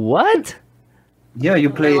 What? Yeah, you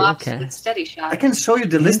play. Okay. Steady shot. I can show you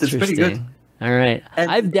the list. It's pretty good. All right.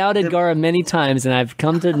 And I've doubted Gara many times, and I've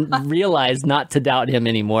come to realize not to doubt him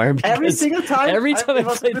anymore. Every single time. Every time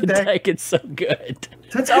I play the deck, it's so good.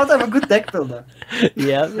 Turns out I'm a good deck builder.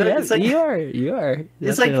 Yeah, like, you are.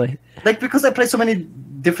 It's like because I play so many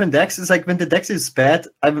different decks, it's like when the deck is bad,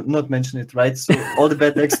 I will not mention it, right? So all the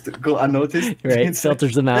bad decks go unnoticed. Right,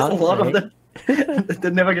 filters them out. There's a lot of them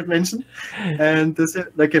that never get mentioned. And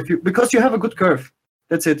like because you have a good curve.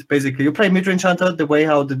 That's it, basically. You play Midrange Hunter the way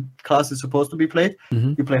how the class is supposed to be played.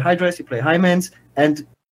 Mm-hmm. You play Hydras, you play Hymens, and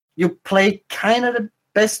you play kind of the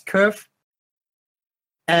best curve.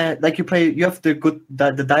 Like you have the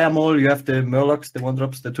Diamol, you have the Murlocs, the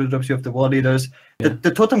 1-drops, the 2-drops, you have the War Leaders. Yeah.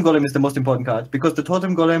 The Totem Golem is the most important card, because the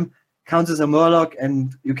Totem Golem counts as a Murloc,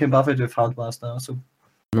 and you can buff it with Houndmaster. So.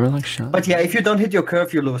 Murloc shot. But yeah, if you don't hit your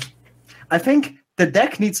curve, you lose. I think the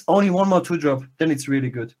deck needs only one more 2-drop, then it's really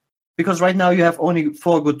good. Because right now you have only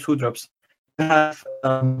 4 good 2-drops. You have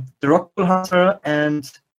the Rockpool Hunter and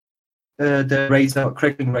the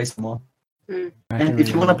Crackling Razor. Mm. And if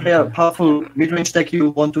you want to play a powerful mid-range deck,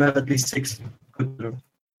 you want to have at least 6 good 2-drops.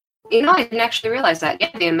 You know, I didn't actually realize that.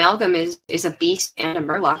 Yeah, the Amalgam is a Beast and a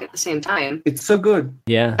Murloc at the same time. It's so good.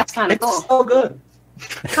 Yeah. That's kind of cool. It's so good.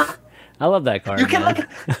 I love that card. You can man.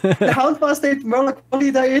 The Houndmaster it, Murloc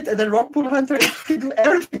Leader it, and then Rockpool Hunter, you can do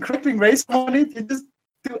everything. Crackling Razor on it, you just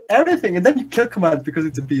do everything, and then you kill command because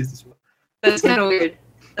it's a beast as well. That's kind of weird.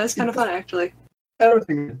 That's kind of fun, actually.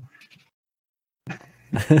 Everything.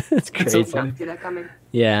 That's crazy. It's so funny. See that coming.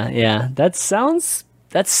 Yeah. That sounds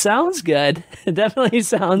good. It definitely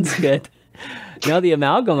sounds good. You know, the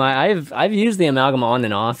Amalgam. I've used the Amalgam on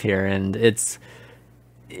and off here, and it's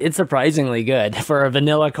surprisingly good for a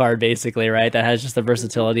vanilla card, basically, right? That has just the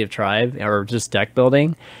versatility of Tribe or just deck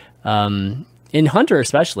building. In Hunter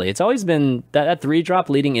especially, it's always been that 3-drop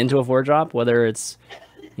leading into a 4-drop, whether it's,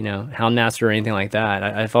 you know, Houndmaster or anything like that.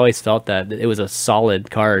 I've always felt that it was a solid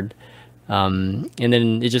card. And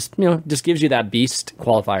then it just gives you that Beast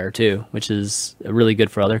qualifier too, which is really good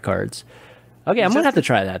for other cards. Okay, I'm going to have to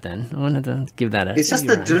try that then. I'm going to have to give that a... It's just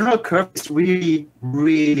the general curve is really,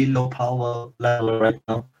 really low power level right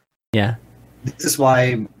now. Yeah. This is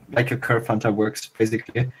why like a curve hunter works,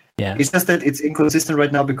 basically. Yeah. It's just that it's inconsistent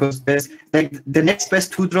right now because there's like the next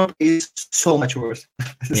best 2-drop is so much worse.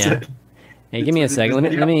 Yeah. Hey, give me a second.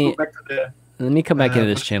 Let me come back into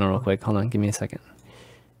this channel real quick. Hold on, give me a second.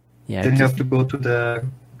 Yeah. Then you have to go to the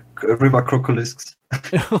River Crocolisk.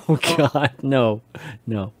 Oh God, no.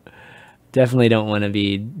 Definitely don't want to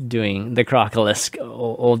be doing the Crocolisk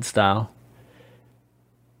old style.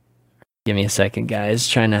 Give me a second, guys.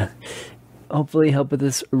 Trying to hopefully help with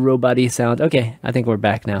this robot-y sound. Okay, I think we're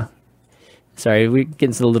back now. Sorry, we're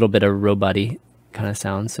getting a little bit of robot-y kind of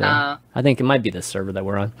sound, so I think it might be the server that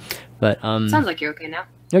we're on. But sounds like you're okay now.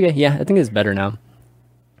 Okay, yeah, I think it's better now.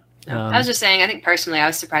 I was just saying, I think personally I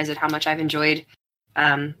was surprised at how much I've enjoyed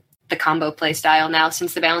the combo play style now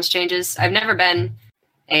since the balance changes. I've never been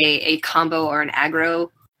a combo or an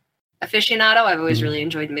aggro aficionado. I've always really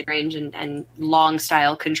enjoyed mid-range and long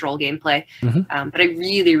style control gameplay. But I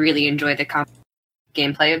really, really enjoy the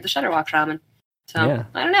gameplay of the Shudderwock Shaman. So, yeah.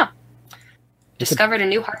 I don't know. Discovered a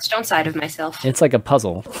new Hearthstone side of myself. It's like a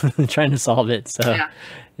puzzle, trying to solve it. So,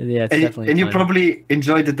 yeah, it's definitely and you probably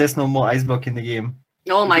enjoyed the There's No More Ice Block in the game.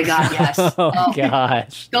 Oh my god, yes.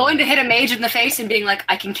 Gosh. Going to hit a mage in the face and being like,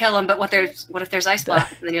 I can kill him, but what if there's ice block?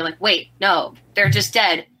 And then you're like, wait, no, they're just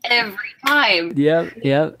dead every time. Yep.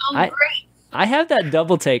 So great. I have that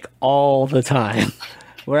double take all the time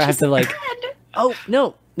where I have to like, oh,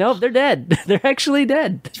 no, they're dead. They're actually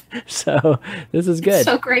dead. So this is good.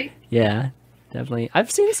 So great. Yeah, definitely. I've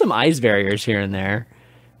seen some ice barriers here and there,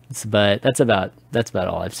 but that's about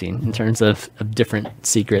all I've seen in terms of different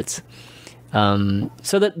secrets.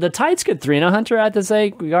 So the Tide's good 3-0 Hunter, I have to say,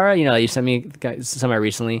 Gara, you sent me somewhere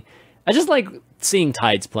recently. I just like seeing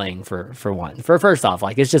Tides playing for one. For first off,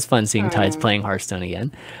 like, it's just fun seeing Tides playing Hearthstone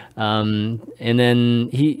again. And then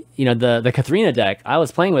the Katharina deck, I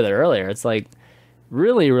was playing with it earlier. It's like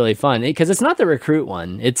really, really fun because it's not the recruit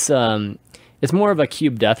one. It's more of a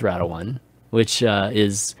cube death rattle one, which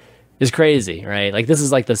is crazy, right? Like, this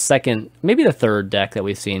is like the second, maybe the third deck that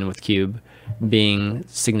we've seen with cube being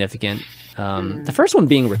significant. The first one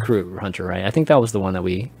being Recruit Hunter, right? I think that was the one that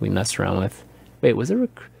we messed around with. Wait, was it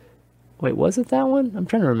was it that one? I'm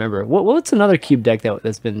trying to remember. What's another cube deck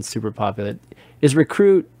that's been super popular? Is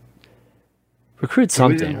Recruit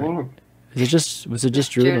something? Right? Was it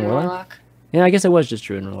just Druid and Warlock? Yeah, I guess it was just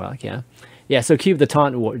Druid and Warlock. Yeah. So Cube the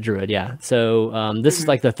Taunt Druid. Yeah. So this is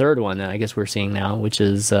like the third one that I guess we're seeing now, which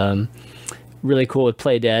is really cool with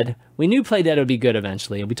Play Dead. We knew Play Dead would be good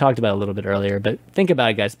eventually. We talked about it a little bit earlier, but think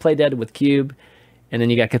about it, guys. Play Dead with Cube, and then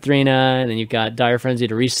you got Katharina, and then you've got Dire Frenzy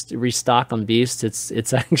to restock on Beast.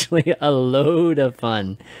 It's actually a load of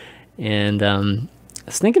fun. And I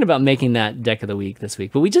was thinking about making that deck of the week this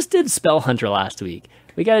week, but we just did Spell Hunter last week.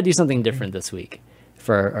 We got to do something different this week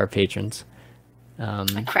for our patrons. I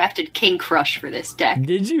crafted King Crush for this deck.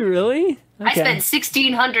 Did you really? Okay. I spent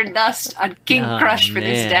 1,600 dust on King Crush for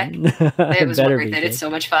this deck. It was worth it. It's so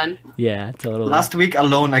much fun. Yeah, totally. Last week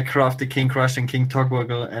alone, I crafted King Crush and King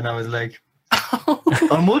Togwaggle, and I was like,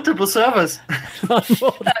 on multiple servers. Have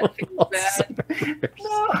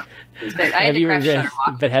you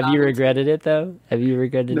regretted it though? Have you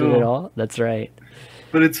regretted it at all? That's right.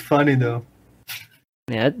 But it's funny though.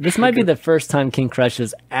 Yeah, this might be the first time King Crush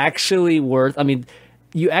is actually worth. I mean,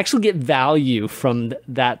 you actually get value from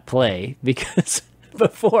that play, because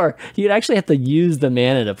before you'd actually have to use the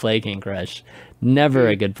mana to play King Crush. Never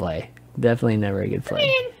a good play. Definitely never a good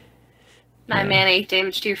play. 9 mana, 8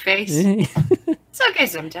 damage to your face. It's okay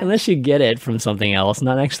sometimes. Unless you get it from something else,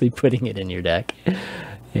 not actually putting it in your deck.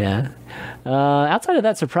 Yeah. Outside of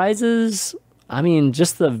that, surprises. I mean,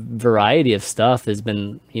 just the variety of stuff has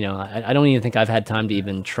been, I don't even think I've had time to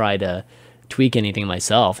even try to tweak anything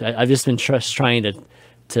myself. I've just been trying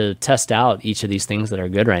to test out each of these things that are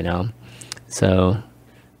good right now. So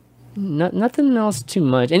nothing else too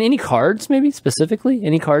much. And any cards maybe specifically?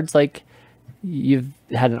 Any cards like you've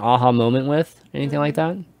had an aha moment with? Anything like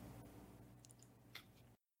that?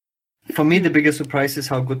 For me, the biggest surprise is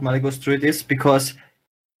how good Malygos Druid is, because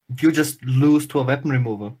you just lose to a weapon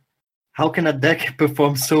removal. How can a deck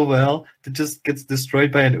perform so well that just gets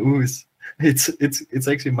destroyed by an ooze? It's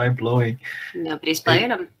actually mind blowing. Nobody's playing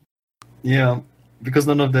them. Yeah, because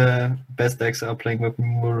none of the best decks are playing weapon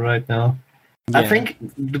removal right now. Yeah. I think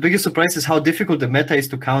the biggest surprise is how difficult the meta is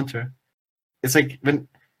to counter. It's like when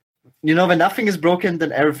nothing is broken,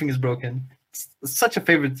 then everything is broken. It's such a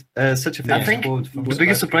favorite. I think the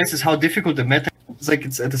biggest surprise is how difficult the meta is. It's like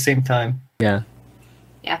it's at the same time. Yeah.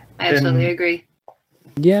 Yeah, I absolutely agree.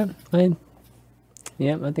 Yeah, I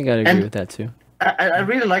think I'd agree with that too. I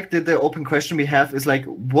really like the open question we have is like,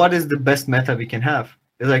 what is the best meta we can have?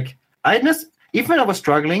 It's like, even when I was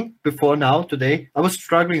struggling before today, I was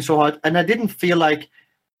struggling so hard, and I didn't feel like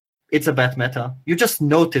it's a bad meta. You just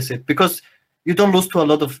notice it, because you don't lose to a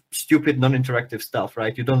lot of stupid non-interactive stuff,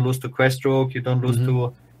 right? You don't lose to Queststroke, you don't lose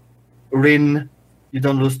to Rin, you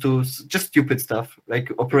don't lose to just stupid stuff,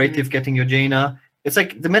 like Operative getting your Jaina. It's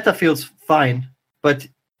like the meta feels fine, but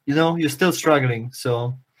you're still struggling.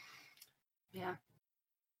 So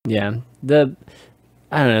yeah.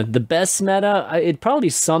 I don't know, the best meta, it'd probably be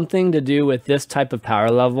something to do with this type of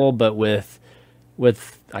power level, but with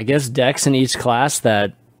I guess decks in each class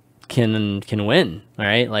that can win,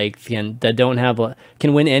 right? Like that don't have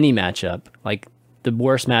can win any matchup. Like the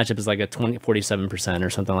worst matchup is like a 47% or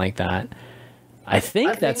something like that. I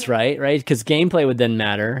think that's right? Because gameplay would then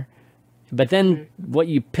matter, but then what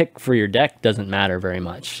you pick for your deck doesn't matter very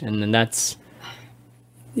much, and then that's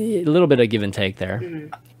a little bit of give and take there.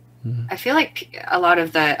 I feel like a lot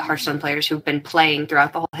of the Hearthstone players who've been playing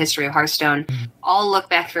throughout the whole history of Hearthstone all look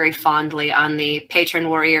back very fondly on the Patron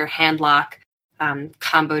Warrior, Handlock,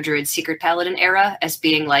 Combo Druid, Secret Paladin era as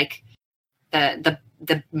being like the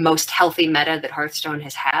most healthy meta that Hearthstone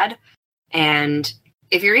has had. And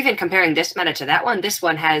if you're even comparing this meta to that one, this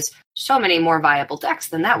one has so many more viable decks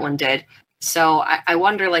than that one did. So I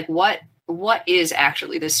wonder, like, what is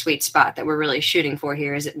actually the sweet spot that we're really shooting for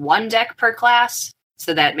here? Is it one deck per class?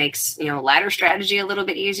 So that makes, ladder strategy a little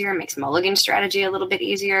bit easier, makes mulligan strategy a little bit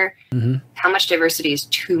easier. How much diversity is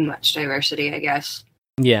too much diversity, I guess?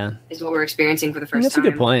 Yeah. Is what we're experiencing for the first time. That's a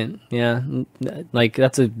good point. Yeah. Like,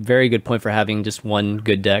 that's a very good point for having just one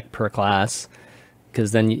good deck per class.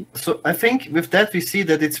 Because then So I think with that, we see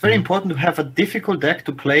that it's very important to have a difficult deck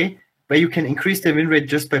to play where you can increase the win rate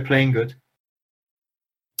just by playing good.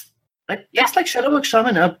 Decks like Shadowwork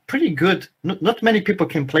Shaman are pretty good. Not many people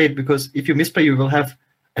can play it because if you misplay, you will have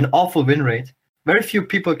an awful win rate. Very few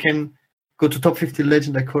people can go to top 50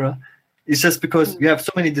 Legend Akura. It's just because you have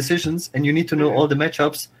so many decisions and you need to know all the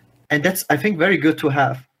matchups. And that's, I think, very good to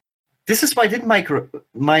have. This is why I didn't mind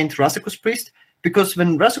Razakus Priest, because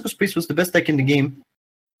when Razakus Priest was the best deck in the game,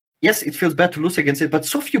 yes, it feels bad to lose against it, but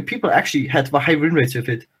so few people actually had high win rates with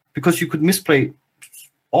it because you could misplay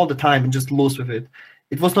all the time and just lose with it.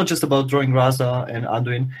 It was not just about drawing Raza and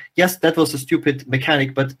Anduin. Yes, that was a stupid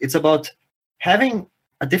mechanic, but it's about having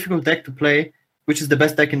a difficult deck to play, which is the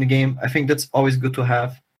best deck in the game. I think that's always good to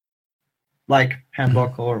have, like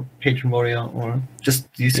Handlock or Patron Warrior or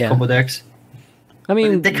just these combo decks. I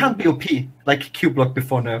mean, but they can't be OP, like Q-Block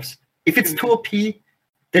before nerfs. If it's too OP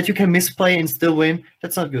that you can misplay and still win,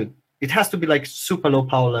 that's not good. It has to be like super low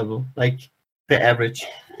power level, like the average.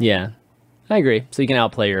 Yeah. I agree. So you can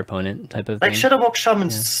outplay your opponent, type of thing. Like Shadowwalk Shaman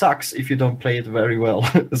sucks if you don't play it very well.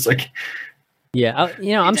 It's like,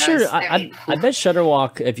 I'm sure. I bet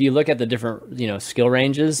Shudderwalk, if you look at the different, skill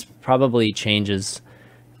ranges, probably changes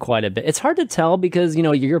quite a bit. It's hard to tell because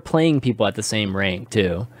you're playing people at the same rank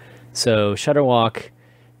too. So Shudderwalk,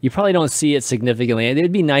 you probably don't see it significantly.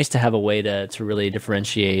 It'd be nice to have a way to really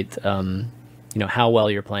differentiate, how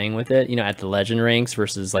well you're playing with it. At the legend ranks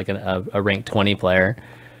versus like a rank 20 player.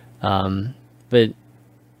 But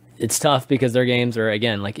it's tough because their games are,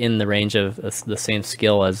 again, like in the range of the same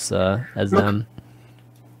skill as them.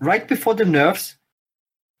 Right before the nerfs,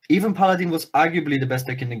 even Paladin was arguably the best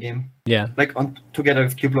deck in the game. Yeah. Like together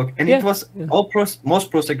with Q-Block. And it was all pros, most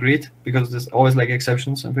pros agreed, because there's always like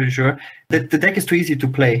exceptions, I'm pretty sure, that the deck is too easy to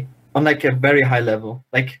play on like a very high level.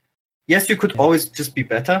 Like, yes, you could always just be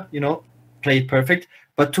better, play it perfect,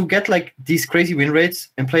 but to get like these crazy win rates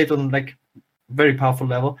and play it on like very powerful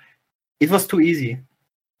level, it was too easy,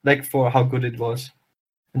 like for how good it was.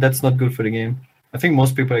 And that's not good for the game. I think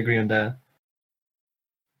most people agree on that.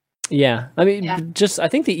 Yeah. I mean, I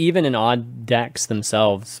think the even and odd decks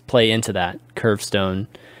themselves play into that curvestone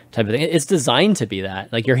type of thing. It's designed to be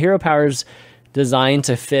that. Like your hero power's designed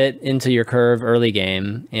to fit into your curve early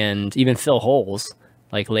game and even fill holes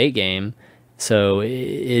like late game. So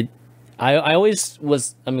I always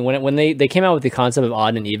was, when they came out with the concept of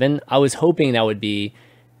odd and even, I was hoping that would be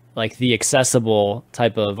like the accessible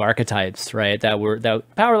type of archetypes, right? That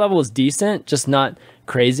power level is decent, just not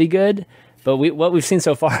crazy good. But what we've seen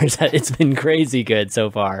so far is that it's been crazy good so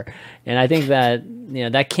far, and I think that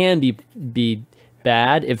that can be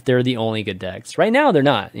bad if they're the only good decks. Right now they're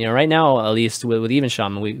not. Right now, at least with even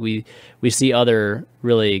Shaman, we see other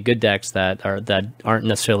really good decks that aren't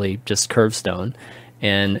necessarily just curvestone,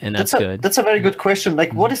 and that's good. That's a very good question.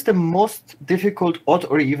 Like, what is the most difficult odd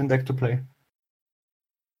or even deck to play?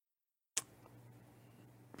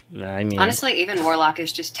 I mean, honestly, even Warlock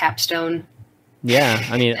is just tapstone.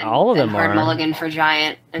 Yeah, all of them hard are. Mulligan for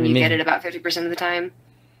Giant, and you get it about 50% of the time.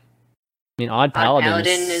 Odd Paladin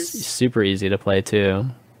is super easy to play too.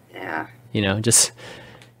 Yeah. Just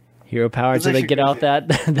hero power so they get out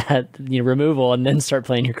that removal and then start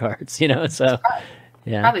playing your cards. So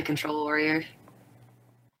yeah. Probably Control Warrior.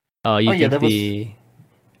 Oh, you get the.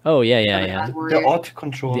 Oh yeah. The odd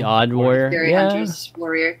control. The odd warrior. Fairy Hunter's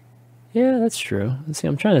Warrior. Yeah, that's true. Let's see.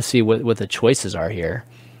 I'm trying to see what the choices are here.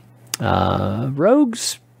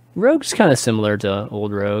 Rogue's kind of similar to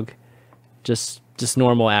old Rogue, just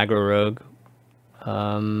normal aggro Rogue.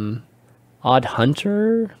 Odd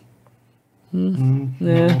Hunter.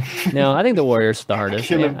 No, I think the Warrior's the hardest.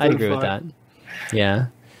 Yeah, I agree with that. Yeah.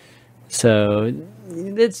 So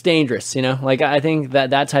it's dangerous, Like I think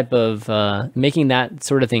that type of making that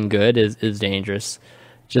sort of thing good is dangerous,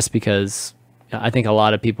 just because I think a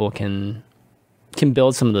lot of people can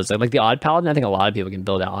build some of those, like the Odd Paladin. I think a lot of people can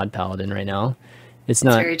build an Odd Paladin right now. It's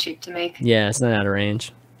not very cheap to make. Yeah, it's not out of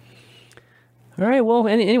range. All right, well,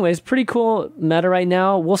 anyways, pretty cool meta right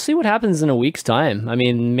now. We'll see what happens in a week's time. I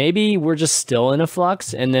mean, maybe we're just still in a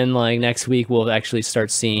flux, and then like next week we'll actually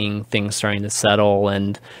start seeing things starting to settle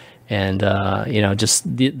and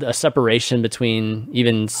just the separation between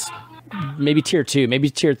even maybe tier 2, maybe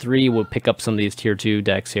tier 3 will pick up some of these tier 2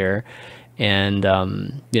 decks here, and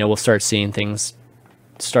we'll start seeing things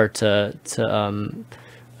start to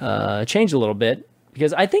change a little bit,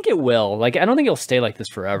 because I think it will. Like, I don't think it'll stay like this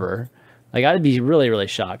forever. Like, I'd be really, really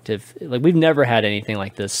shocked if, like, we've never had anything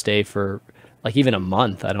like this stay for like even a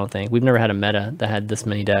month. I don't think we've never had a meta that had this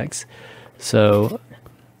many decks. So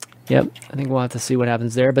yep, I think we'll have to see what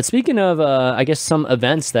happens there. But speaking of, I guess some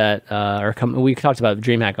events that are coming, we talked about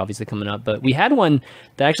DreamHack obviously coming up, but we had one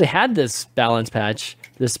that actually had this balance patch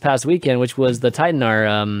this past weekend, which was the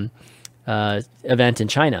Titanar event in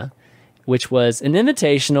China, which was an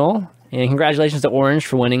invitational. And congratulations to Orange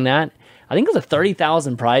for winning that. I think it was a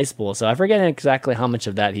 30,000 prize pool, so I forget exactly how much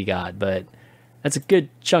of that he got, but that's a good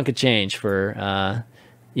chunk of change for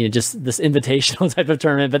just this invitational type of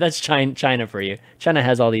tournament. But that's China for you. China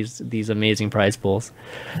has all these amazing prize pools.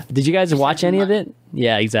 Did you guys watch any of it?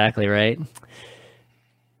 Yeah, exactly, right.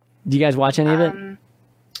 Did you guys watch any of it?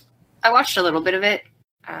 I watched a little bit of it.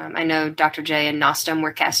 I know Dr. J and Nostum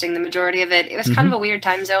were casting the majority of it. It was kind of a weird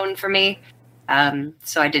time zone for me,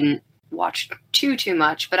 so I didn't watch too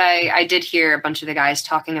much. But I did hear a bunch of the guys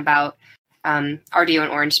talking about RDO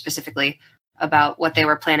and Orange specifically about what they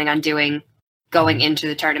were planning on doing going into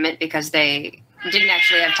the tournament, because they didn't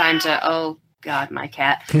actually have time to, oh God, my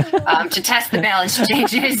cat, to test the balance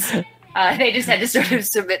changes. They just had to sort of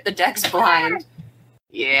submit the decks blind.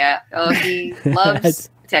 Yeah. Oh, he loves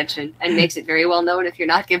attention and makes it very well known if you're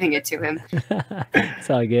not giving it to him. It's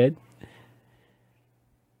all good.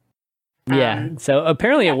 Yeah. So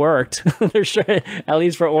apparently it worked. They're sure, at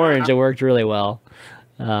least for Orange, it worked really well.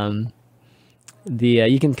 You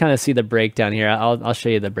can kind of see the breakdown here. I'll show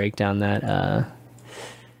you the breakdown that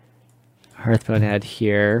Hearthbone had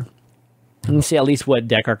here. You can see at least what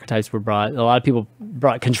deck archetypes were brought. A lot of people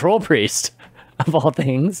brought Control Priest, of all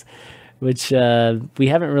things, which we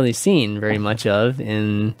haven't really seen very much of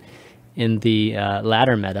in the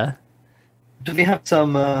ladder meta. Do we have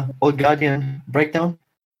some Old Guardian breakdown?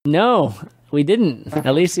 No, we didn't.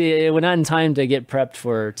 At least we're not in time to get prepped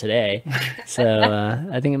for today. So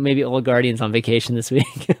I think maybe Old Guardian's on vacation this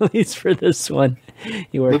week, at least for this one.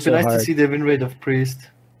 He worked so hard. It would be nice to see the win rate of Priest.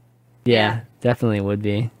 Yeah, definitely would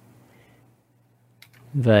be.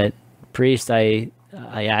 But Priest, I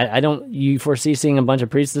don't. You foresee seeing a bunch of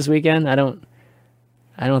Priests this weekend? I don't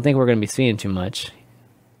think we're going to be seeing too much.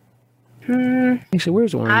 Actually,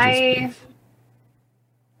 where's Orange?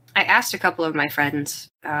 I asked a couple of my friends,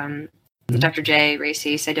 Dr. J,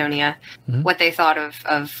 Racy, Sidonia, what they thought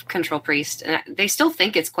of Control Priest. And they still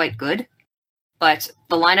think it's quite good, but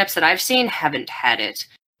the lineups that I've seen haven't had it.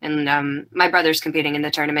 And my brother's competing in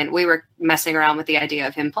the tournament. We were messing around with the idea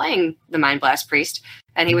of him playing the Mind Blast Priest,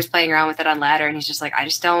 and he was playing around with it on ladder, and he's just like, I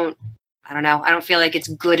don't know. I don't feel like it's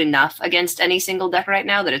good enough against any single deck right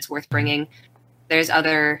now that it's worth bringing. There's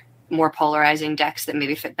other more polarizing decks that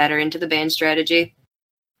maybe fit better into the ban strategy.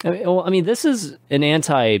 I mean, this is an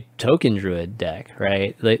anti-token druid deck,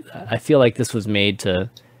 right? Like, I feel like this was made to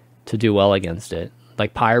do well against it,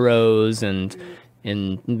 like pyros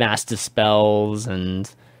and mass dispels,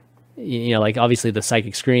 and like obviously the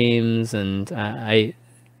psychic screams, and I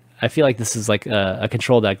feel like this is like a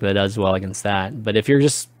control deck that does well against that. But if you're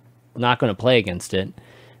just not going to play against it,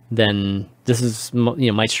 then this is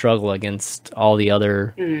might struggle against all the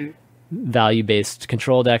other value-based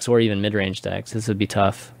control decks or even mid-range decks. This would be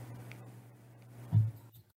tough.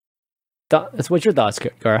 What's your thoughts,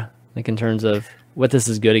 Gara? Like in terms of what this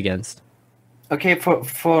is good against? Okay,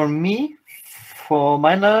 for me, for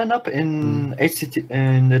my lineup in HCT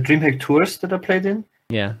in the DreamHack tours that I played in,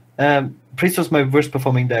 Priest was my worst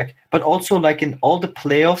performing deck. But also, like in all the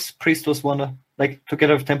playoffs, Priest was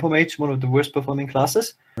together with Tempo Mage, one of the worst performing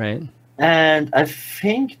classes. Right. And I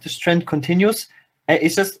think this trend continues.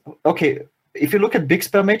 It's just, okay, if you look at Big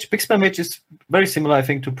Spell Mage is very similar, I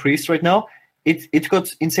think, to Priest right now. It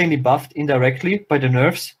got insanely buffed indirectly by the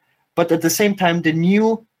nerfs, but at the same time, the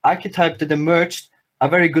new archetype that emerged are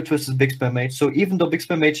very good versus Big Spell Mage. So even though Big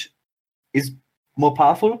Spell Mage is more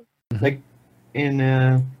powerful, like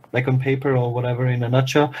in like on paper or whatever in a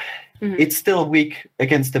nutshell. It's still weak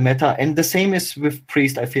against the meta, and the same is with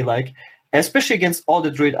Priest. I feel like, especially against all the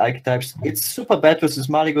Druid archetypes, it's super bad versus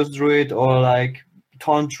Malygos Druid or like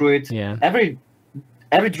Taunt Druid. Yeah. Every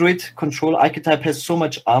Druid control archetype has so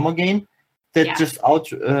much armor gain that just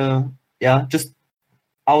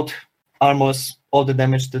out armors all the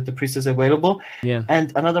damage that the Priest is available. Yeah.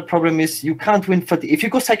 And another problem is you can't win fatigue. If you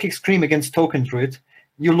go Psychic Scream against Token Druid,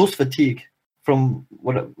 you lose fatigue. From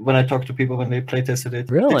when I talk to people when they play tested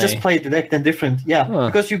it, really? They just play the deck then different,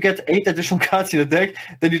 because you get 8 additional cards in the deck.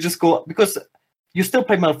 Then you just go because you still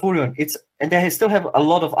play Malfurion. And they still have a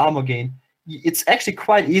lot of armor gain. It's actually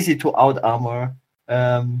quite easy to out armor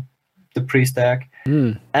the Priest deck,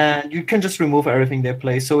 and you can just remove everything they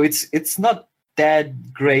play. So it's not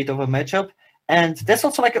that great of a matchup. And there's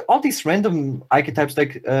also like all these random archetypes,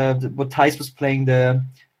 like what Thijs was playing the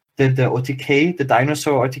OTK, the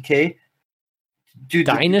Dinosaur OTK. Dude,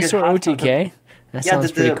 Dinosaur OTK? That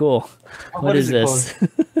sounds pretty cool. What is this?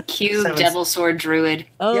 Q Devil Sword Druid.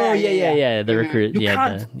 Oh, yeah. The recruit. You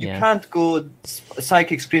can't go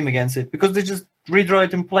Psychic Scream against it because they just redraw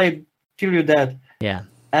it and play it till you're dead. Yeah.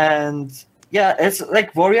 And it's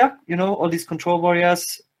like Warrior, all these control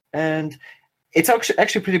warriors. And it's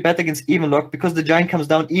actually pretty bad against Evenlock because the Giant comes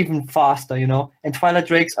down even faster, And Twilight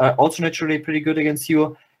Drakes are also naturally pretty good against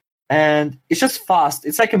you. And it's just fast.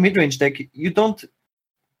 It's like a mid-range deck. You don't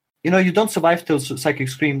survive till Psychic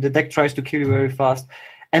Scream. The deck tries to kill you very fast.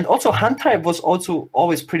 And also, Hunter was also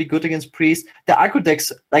always pretty good against Priest. The aggro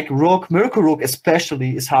decks, like Rogue, Miracle Rogue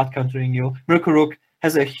especially, is hard countering you. Miracle Rogue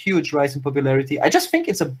has a huge rise in popularity. I just think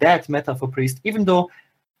it's a bad meta for Priest, even though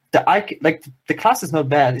the class is not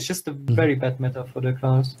bad. It's just a very bad meta for the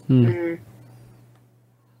class.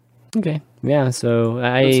 Okay. Yeah. So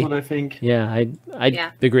that's what I think. Yeah,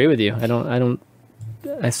 I agree with you. I don't.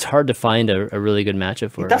 It's hard to find a really good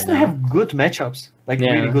matchup for it. It doesn't have good matchups,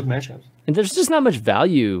 really good matchups. And there's just not much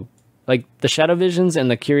value. Like the Shadow Visions and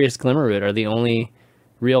the Curious Glimmerroot are the only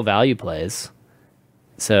real value plays.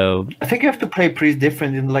 So I think you have to play Priest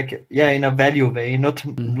different in a value way, not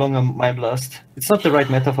longer Mind Blast. It's not the right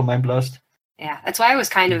meta for Mind Blast. Yeah, that's why I was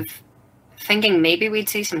kind of thinking maybe we'd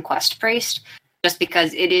see some Quest Priest. Just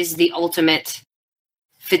because it is the ultimate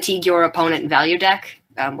fatigue your opponent value deck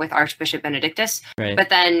with Archbishop Benedictus. Right. But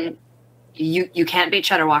then you can't beat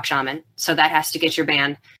Shudderwock Shaman, so that has to get your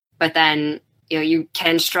ban. But then you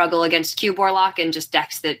can struggle against Cube Warlock and just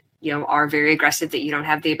decks that are very aggressive that you don't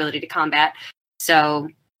have the ability to combat. So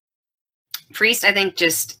Priest, I think,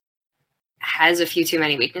 just has a few too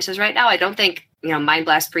many weaknesses right now. I don't think Mind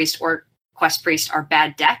Blast Priest or Quest Priest are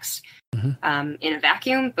bad decks. In a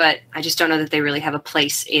vacuum, but I just don't know that they really have a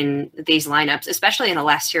place in these lineups, especially in a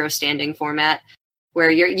last hero standing format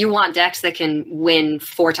where you want decks that can win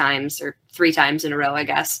 4 times or 3 times in a row, I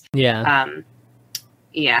guess. Yeah.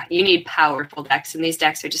 You need powerful decks, and these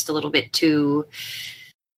decks are just a little bit too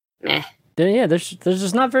meh. There's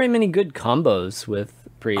just not very many good combos with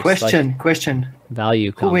Priest. Question.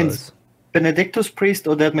 Value combos. Who wins? Benedictus Priest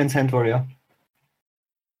or Deadman's Hand Warrior?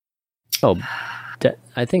 Oh,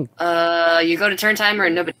 I think you go to turn timer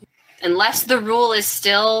and nobody, unless the rule is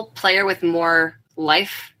still player with more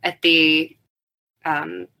life at the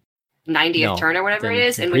 90th turn or whatever it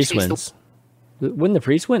is, in which case wins. Wouldn't the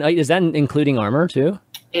Priest win? Is that including armor too?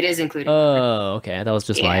 It is including. Oh, okay. That was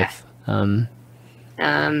just life. Okay.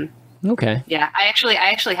 Yeah, I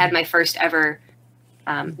actually had my first ever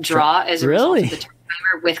draw as a result of the turn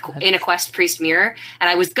timer in a Quest Priest mirror, and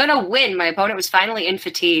I was gonna win. My opponent was finally in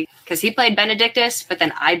fatigue because he played Benedictus, but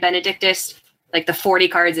then I Benedictus like the 40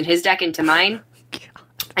 cards in his deck into mine,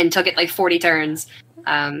 and took it like 40 turns,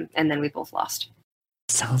 and then we both lost.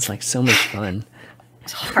 Sounds like so much fun.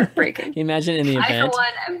 It's heartbreaking. Imagine in the event. I, for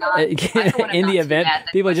one, am not. In the event,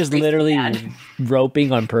 people are just literally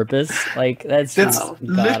roping on purpose. Like that's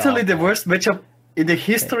literally the worst matchup in the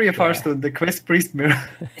history of Hearthstone, the Quest Priest mirror.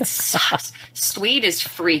 It sucks. Sweet is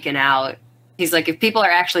freaking out. He's like, if people are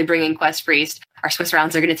actually bringing Quest Priest, our Swiss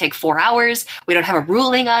rounds are going to take 4 hours. We don't have a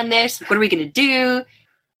ruling on this. What are we going to do?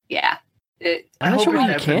 Yeah. I'm not sure what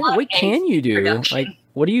you can. What can you do? Production. Like,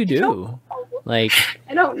 what do you do? Like,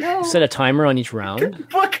 I don't know. Set a timer on each round.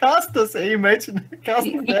 What casters? Imagine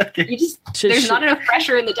casting that game. There's not enough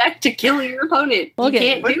pressure in the deck to kill your opponent.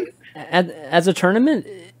 Okay. You can't do it. As a tournament,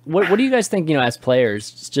 what do you guys think? As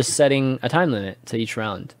players, just setting a time limit to each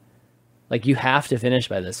round. Like you have to finish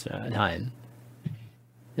by this time.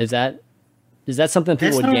 Is that something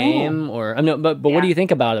people would game or no? But what do you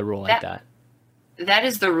think about a rule like that? That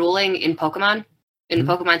is the ruling in Pokemon. In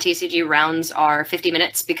Pokemon TCG, rounds are 50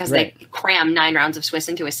 minutes because they cram 9 rounds of Swiss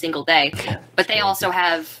into a single day. But they also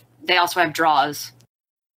have draws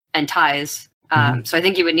and ties. So I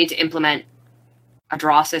think you would need to implement a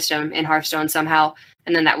draw system in Hearthstone somehow,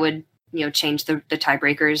 and then that would change the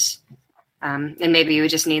tiebreakers. And maybe you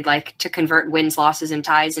would just need to convert wins, losses, and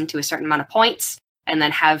ties into a certain amount of points, and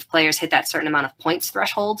then have players hit that certain amount of points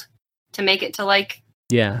threshold to make it to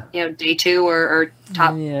day 2 or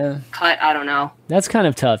top cut. I don't know. That's kind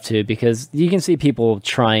of tough too, because you can see people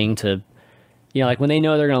trying to, when they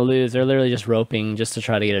know they're going to lose, they're literally just roping just to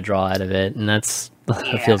try to get a draw out of it, and that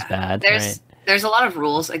feels bad. There's a lot of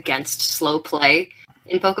rules against slow play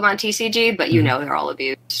in Pokemon TCG, but they're all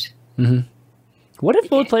abused. Mm-hmm. What if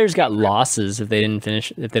both players got losses if they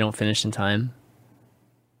don't finish in time?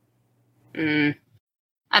 I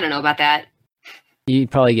don't know about that.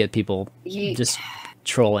 You'd probably get people just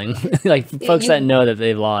trolling, folks that know that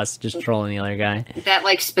they've lost, just trolling the other guy. That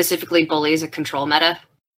specifically bullies a control meta,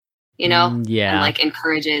 and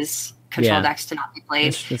encourages control decks to not be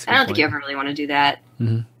played. That's I don't think you ever really want to do that.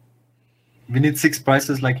 Mm-hmm. We need 6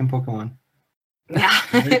 prizes like in Pokemon. Yeah.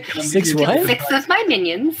 6 what? 6 of my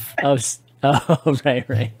minions. Oh,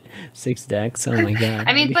 right. 6 decks. Oh my god.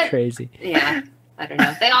 I mean, but crazy. Yeah, I don't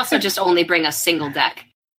know. They also just only bring a single deck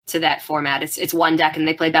to that format. It's one deck, and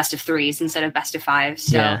they play best of 3s instead of best of 5s.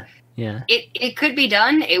 So yeah. It could be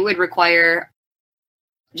done. It would require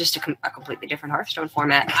just a completely different Hearthstone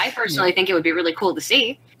format. I personally think it would be really cool to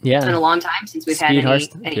see. Yeah. It's been a long time since we've had any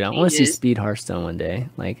Dude, I want to see Speed Hearthstone one day.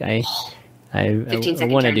 I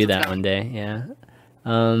want to do that one day. Yeah.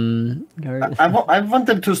 I want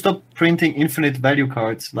them to stop printing infinite value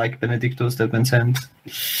cards like Benedictus that been sent.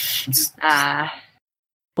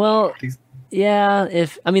 Well, yeah.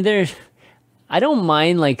 I don't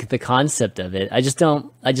mind the concept of it. I just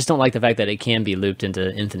don't like the fact that it can be looped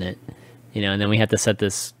into infinite. And then we have to set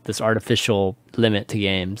this artificial limit to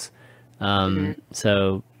games.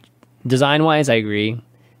 So design wise, I agree,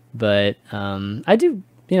 but I do.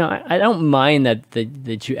 I don't mind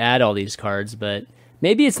that you add all these cards, but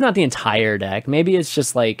maybe it's not the entire deck. Maybe it's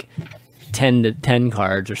just 10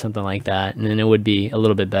 cards or something like that, and then it would be a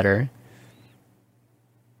little bit better.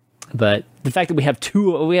 But the fact that we have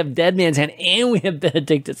Dead Man's Hand and we have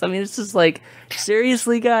Benedictus, it's just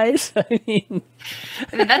seriously, guys?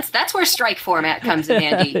 That's where strike format comes in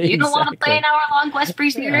handy. You don't want to play an hour-long Quest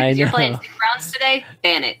Priest Mirror? You're playing 6 rounds today?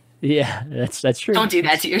 Ban it. Yeah, that's true. Don't do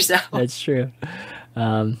that to yourself. That's true.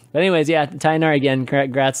 But anyways, Tainar again.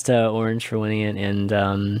 Congrats to Orange for winning it, and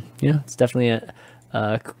it's definitely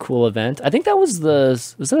a cool event. I think that was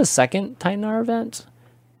that a second Tainar event?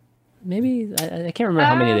 Maybe I can't remember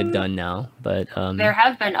how many they've done now, but there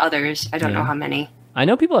have been others. I don't know how many. I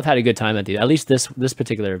know people have had a good time at least this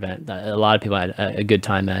particular event. A lot of people had a good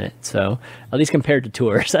time at it. So at least compared to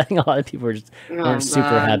tours, I think a lot of people weren't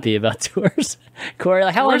super happy about tours.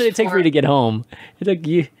 Corey, how long did it take for you to get home? It took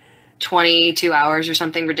you 22 hours or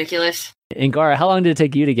something ridiculous. And Gara, how long did it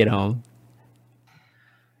take you to get home?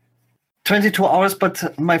 22 hours,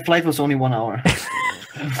 but my flight was only 1 hour.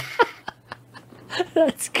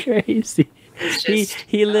 That's crazy.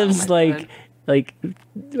 He lives like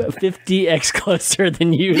 50x closer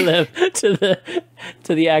than you live to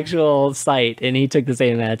the actual site, and he took the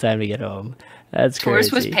same amount of time to get home. That's crazy.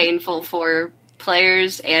 Tours was painful for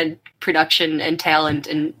players and production and talent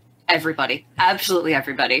and everybody. Absolutely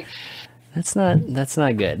everybody. That's not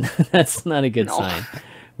good. That's not a good sign.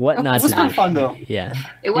 What not to do? It was fun though. Yeah.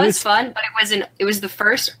 It was fun, but it was the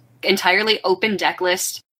first entirely open deck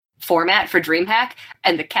list format for DreamHack,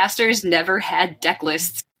 and the casters never had deck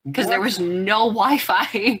lists because there was no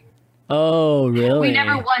Wi-Fi. Oh, really? We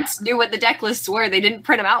never once knew what the deck lists were. They didn't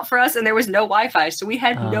print them out for us, and there was no Wi-Fi, so we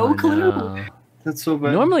had no clue. No. That's so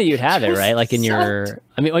bad. Normally you'd have it, right? In your,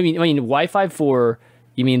 I mean, Wi-Fi for,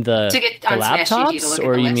 you mean the laptops,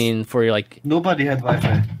 or you mean for your Nobody had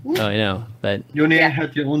Wi-Fi. Oh, I know, but you only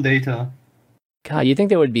had your own data. God, you think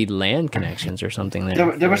there would be LAN connections or something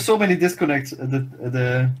there? There were so many disconnects at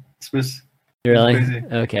the Swiss. Really? Crazy.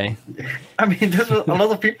 Okay. I mean, there's a lot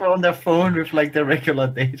of people on their phone with their regular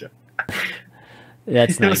data.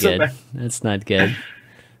 That's not good. That's not good.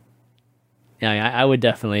 Yeah, I would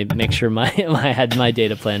definitely make sure I had my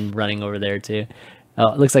data plan running over there too.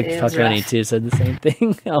 Oh, it looks like Fuck22 said the same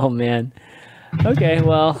thing. Oh man. Okay,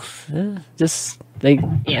 well, I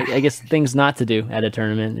guess things not to do at a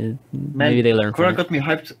tournament. Maybe they learn from Cora got me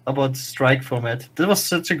hyped about Strike format. That was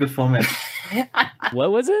such a good format.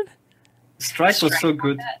 What was it? Strike was so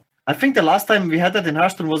good. I think the last time we had that in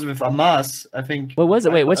Hearthstone was with Amas. I think. What was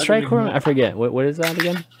it? Wait, what's Strike format? I forget. What is that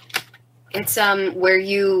again? It's where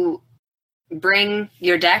you bring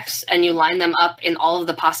your decks and you line them up in all of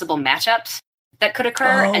the possible matchups that could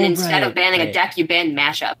occur, and instead of banning a deck, you ban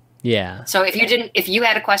matchup. Yeah. So if you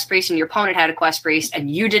had a Quest Priest and your opponent had a Quest Priest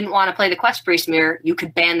and you didn't want to play the Quest Priest mirror, you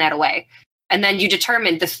could ban that away. And then you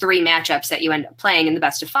determine the 3 matchups that you end up playing in the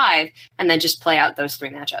best of 5, and then just play out those 3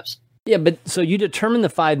 matchups. Yeah, but so you determine the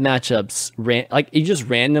 5 matchups, like you just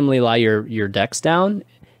randomly lie your decks down?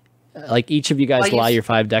 Like each of you guys lie your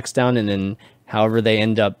 5 decks down, and then however they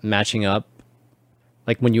end up matching up,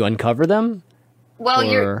 like when you uncover them?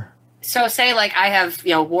 Well, so say like I have,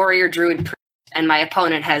 Warrior, Druid, Priest, and my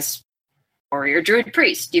opponent has Warrior, Druid,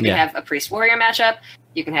 Priest. You can have a Priest Warrior matchup.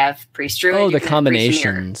 You can have Priest Druid. Oh, the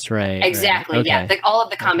combinations, right? Exactly. Right. Okay. Yeah, all of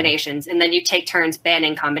the combinations, and then you take turns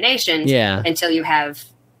banning combinations. Until you have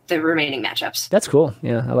the remaining matchups. That's cool.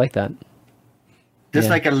 Yeah, I like that. There's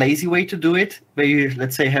like a lazy way to do it, where you,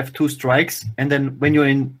 let's say, have 2 strikes, and then when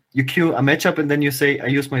you queue a matchup, and then you say, I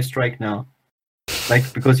use my strike now.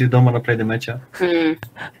 Like, because you don't want to play the matchup.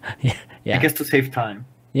 Yeah. I guess to save time.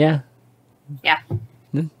 Yeah. Yeah.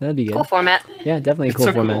 That'd be good. Cool format. Yeah, definitely a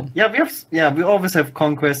cool format. Cool. Yeah, we always have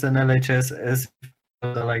Conquest and LHS as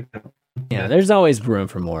like that. Yeah, there's always room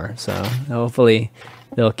for more. So hopefully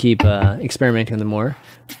they'll keep experimenting with them more.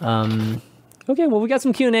 Okay, well, we got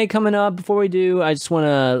some Q&A coming up. Before we do, I just want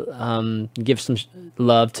to give some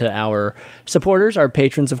love to our supporters, our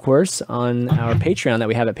patrons, of course, on our Patreon that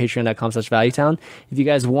we have at patreon.com/valuetown. If you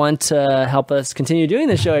guys want to help us continue doing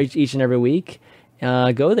this show each and every week,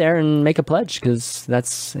 go there and make a pledge, because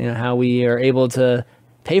that's how we are able to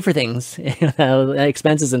pay for things,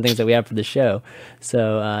 expenses and things that we have for the show.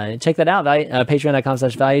 So check that out,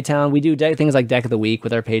 patreon.com/valuetown. We do things like Deck of the Week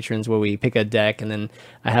with our patrons, where we pick a deck, and then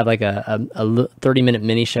I have like a 30-minute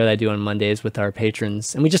mini show that I do on Mondays with our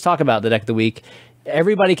patrons, and we just talk about the Deck of the Week.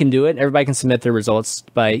 Everybody can do it. Everybody can submit their results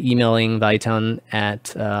by emailing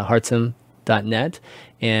valuetown@heartsum.net,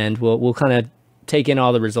 and we'll kind of take in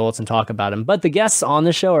all the results and talk about them. But the guests on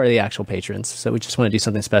the show are the actual patrons, so we just want to do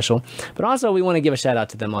something special. But also, we want to give a shout out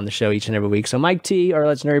to them on the show each and every week. So Mike T, our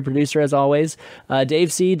legendary producer, as always,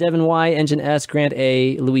 Dave C, Devin Y, Engine S, Grant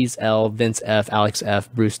A, Louise L, Vince F, Alex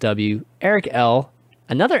F, Bruce W, Eric L,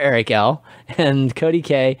 another Eric L, and Cody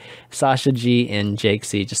K, Sasha G, and Jake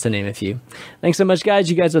C, just to name a few. Thanks so much, guys.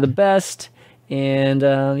 You guys are the best. And,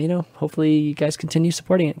 hopefully you guys continue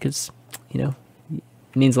supporting it, because, it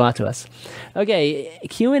means a lot to us. Okay,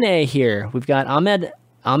 Q&A here. We've got Ahmed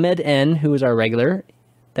N, who is our regular,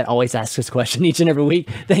 that always asks us a question each and every week.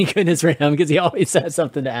 Thank goodness for him, because he always has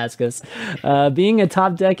something to ask us. Being a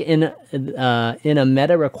top deck in a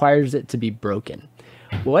meta requires it to be broken.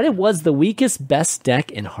 What was the weakest best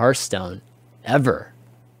deck in Hearthstone ever?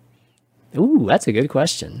 Ooh, that's a good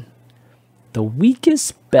question. The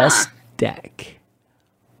weakest best deck.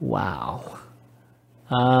 Wow.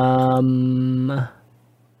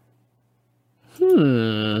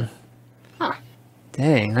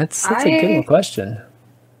 Dang, that's a good question.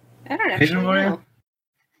 I don't actually know.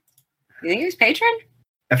 You think it was Patron?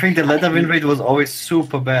 I think the ladder win rate was always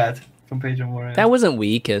super bad from Patron Warrior. That wasn't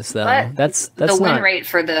weakest though. But that's the win rate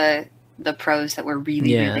for the pros that were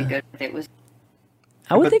really really good. It was.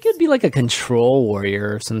 I would think it'd be like a control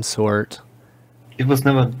warrior of some sort. It was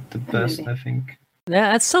never the best, I think. Yeah,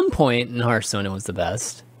 at some point in Hearthstone, it was the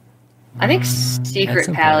best. I think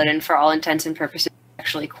Secret Paladin, for all intents and purposes, is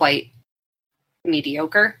actually quite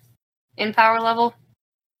mediocre in power level.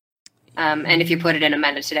 And if you put it in a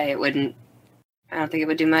meta today, I don't think it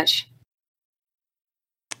would do much.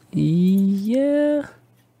 Yeah.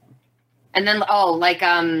 And then,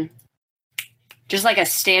 just like a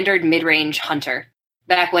standard mid-range hunter.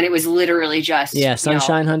 Back when it was literally just... Yeah,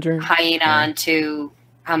 Sunshine Hunter. High Main on 2,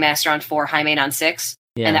 Master on 4, High Main on 6.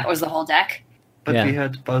 Yeah. And that was the whole deck. But we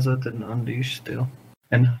had Buzzard and Unleash still.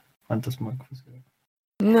 And Hunter's Mark for sure.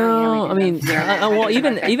 No, I mean, well,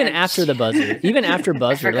 even after the Buzzard. Even after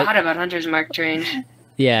Buzzard. I forgot about Hunter's Mark range.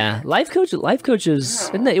 Yeah, Life Coaches,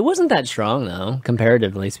 it wasn't that strong, though,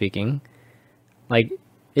 comparatively speaking. Like...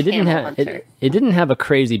 It didn't have a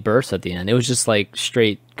crazy burst at the end. It was just like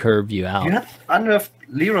straight curve you out. You had unnerved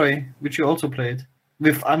Leroy, which you also played.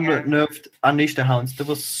 With unnerved Unleash the Hounds. There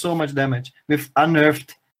was so much damage. With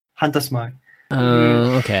unnerved Hunter's Mark.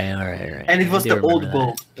 Oh, okay, all right. And it was the old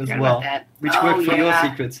bull as well, which worked for your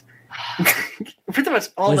secrets. Pretty much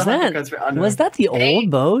all the Hunter cards were unnerved. Was that the old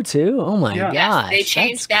bow too? Oh my gosh. Yes, they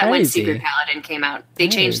changed that when Secret Paladin came out. They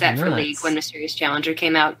changed that for League when Mysterious Challenger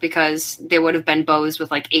came out, because there would have been bows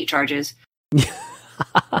with like 8 charges. Yeah.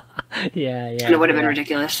 And it would have been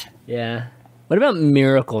ridiculous. Yeah. What about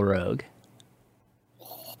Miracle Rogue?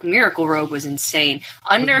 Miracle Rogue was insane.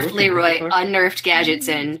 Unnerved Leroy, unnerved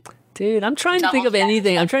Gadgetzin. Dude, I'm trying to think of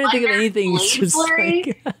anything. I'm trying to think of anything. Just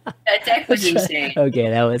like... That deck was insane. Okay,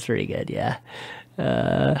 that was pretty good. Yeah.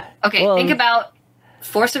 Think about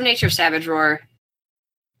Force of Nature Savage Roar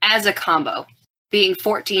as a combo, being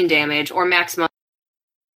 14 damage or maximum.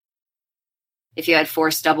 If you had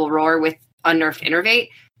Force Double Roar with Unnerved Innervate.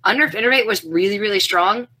 Unnerved Innervate was really, really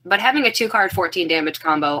strong, but having a 2-card 14 damage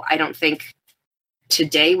combo, I don't think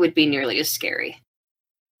today would be nearly as scary.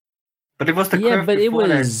 But it was the curve but it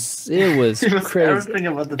was crazy.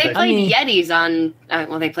 They played Yetis on.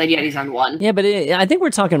 They played Yetis on 1. Yeah, but I think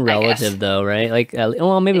we're talking relative though, right? Like,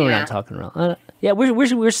 maybe we're not talking relative.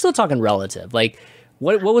 We're still talking relative. Like,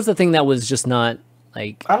 what was the thing that was just not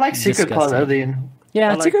like? I like Secret Paladin.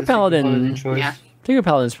 Yeah, Secret Paladin. Secret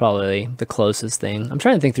Paladin's probably the closest thing. I'm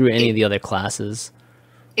trying to think through any of the other classes.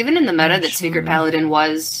 Even in the meta that Secret Paladin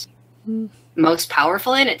was most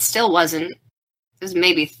powerful in, it still wasn't. It was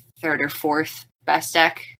maybe 3rd or 4th best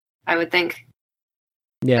deck, I would think.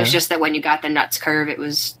 Yeah. It's just that when you got the nuts curve, it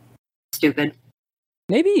was stupid.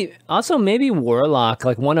 Maybe Warlock,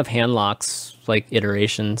 like one of Handlock's like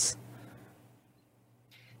iterations.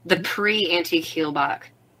 The pre-Antique Healbot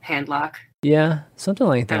Handlock. Yeah, something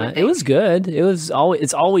like that. It was good. It's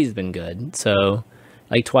always been good. So,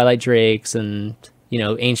 like Twilight Drakes and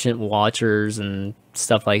Ancient Watchers and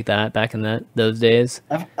stuff like that back in those days.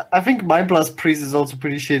 I think Mind Blast Priest is also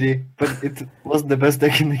pretty shitty, but it wasn't the best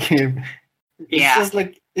deck in the game. It's just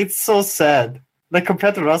like it's so sad. Like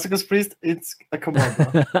compared to Razakus Priest, it's come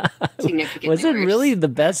on. Was it really the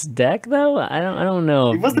best deck though? I don't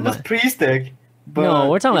know. It was the best Priest deck. But no,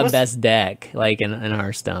 we're talking about best deck, like in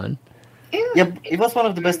Hearthstone. Yeah, it was one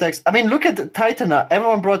of the best decks. I mean, look at Titana.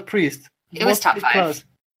 Everyone brought Priest. It was top 5.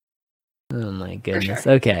 Oh my goodness.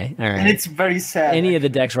 Sure. Okay, all right. And it's very sad. Any of the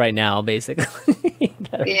decks right now, basically.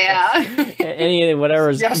 Yeah. Any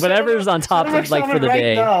whatever's on top of like for the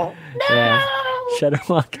day. Now. No. Yeah.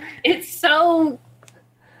 Shadowwalk. It's so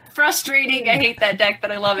frustrating. I hate that deck,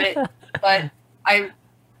 but I love it. But I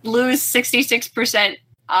lose 66%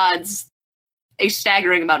 odds a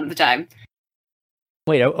staggering amount of the time.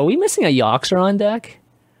 Wait, are we missing a Yoxer deck?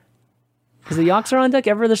 Is the Yoxer deck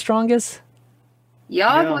ever the strongest?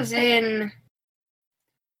 Yogg was in...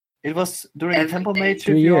 It was during Temple Mage.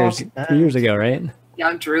 2 years. 2 years ago, right?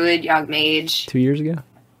 Yogg Druid, Yogg Mage. 2 years ago?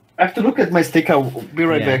 I have to look at my stick. I'll be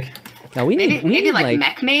right back. Now maybe like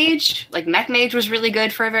Mech Mage. Like Mech Mage was really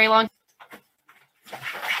good for a very long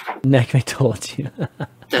time. Mech, I told you.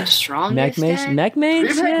 The strongest Mech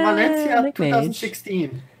Mage? Valencia Mech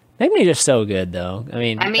 2016. Mech Mage is so good, though. I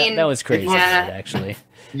mean that was crazy, actually.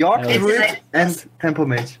 Yogg Druid and Temple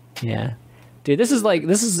Mage. Yeah. Dude, this is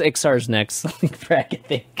Ixar's next bracket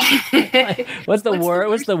thing. What's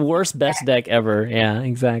the worst best deck ever? Yeah,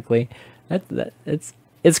 exactly.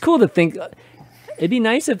 It's cool to think. It'd be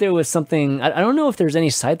nice if there was something. I don't know if there's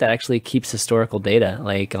any site that actually keeps historical data,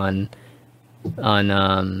 like on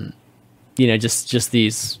just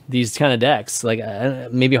these kind of decks, like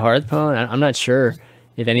maybe Hearthstone. I'm not sure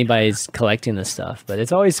if anybody's collecting this stuff, but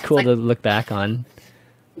it's always cool to look back on.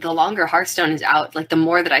 The longer Hearthstone is out, like the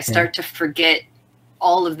more that I start to forget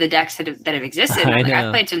all of the decks that have existed.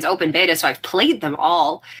 I've played since open beta, so I've played them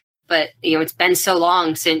all. But it's been so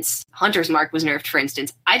long since Hunter's Mark was nerfed, for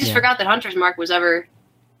instance. I just forgot that Hunter's Mark was ever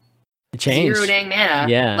changed. 0 dang mana.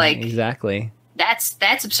 Yeah, exactly. That's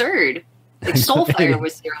absurd. Like Soulfire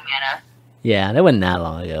was 0 mana. Yeah, that wasn't that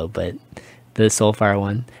long ago, but the Soulfire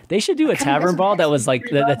one. They should do a Tavern Brawl that was like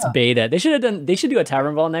that's beta. They should do a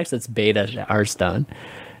Tavern Brawl next that's beta Hearthstone.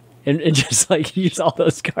 And just like use all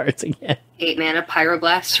those cards again. 8 mana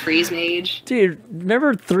Pyroblast Freeze Mage. Dude,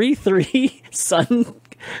 remember 3/3 Sun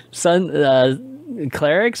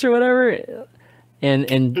Clerics or whatever?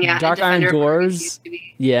 And Dark Iron Doors.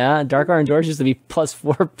 Yeah, Dark Iron Doors used to be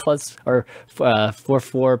 +4 or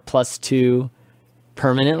 4/4 +2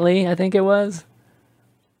 permanently, I think it was.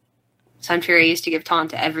 Sun Fury used to give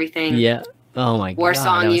taunt to everything. Yeah. Oh my god.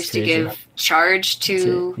 Warsong used to give charge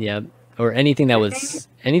to yeah. Or anything that was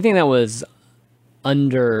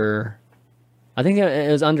under. I think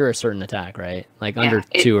it was under a certain attack, right? Like under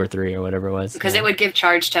 2 or 3 or whatever it was. Because it would give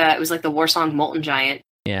charge to. It was like the Warsong Molten Giant.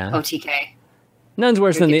 Yeah. OTK. Nothing's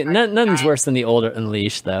worse than the old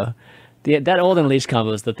Unleash though. That old Unleash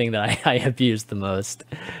combo is the thing that I abused the most.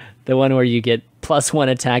 The one where you get +1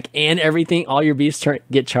 attack and everything, all your beasts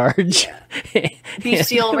get charge.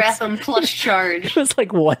 Bestial Wratham plus charge. It was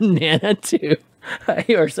like 1 mana too. I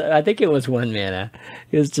think it was 1 mana.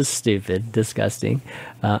 It was just stupid, disgusting.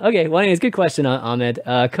 Okay, well, anyways, good question, Ahmed.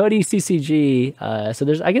 Cody CCG.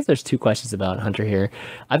 So I guess there's 2 questions about Hunter here.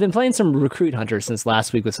 I've been playing some Recruit Hunter since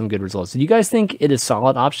last week with some good results. Do you guys think it is a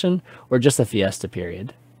solid option or just a Fiesta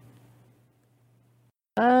period?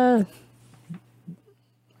 For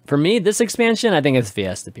me, this expansion, I think it's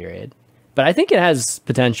Fiesta period, but I think it has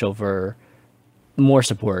potential for more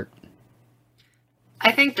support.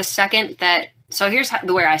 I think the second that, so here's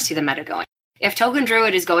where I see the meta going. If Token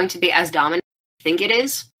Druid is going to be as dominant as I think it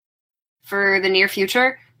is for the near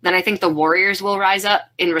future, then I think the Warriors will rise up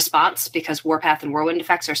in response because Warpath and Whirlwind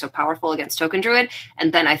effects are so powerful against Token Druid.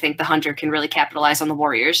 And then I think the Hunter can really capitalize on the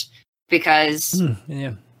Warriors because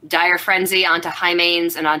Dire Frenzy onto High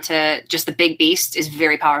Mains and onto just the big beast is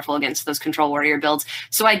very powerful against those Control Warrior builds.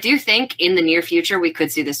 So I do think in the near future, we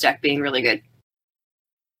could see this deck being really good.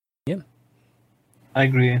 Yeah. I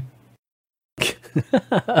agree.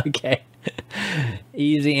 Okay.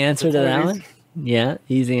 Easy answer to that one. Yeah,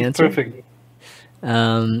 easy answer. Perfect.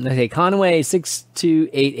 Okay,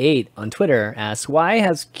 Conway6288 on Twitter asks, why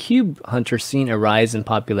has Cube Hunter seen a rise in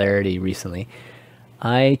popularity recently?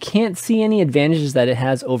 I can't see any advantages that it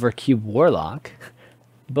has over Cube Warlock.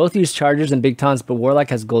 Both use chargers and big taunts, but Warlock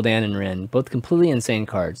has Gul'dan and Rin, both completely insane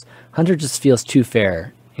cards. Hunter just feels too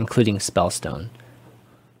fair, including Spellstone.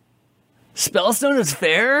 Spellstone is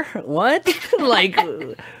fair? What? Like,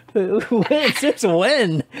 since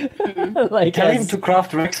when? Like, Tell him to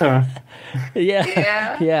craft Rexar.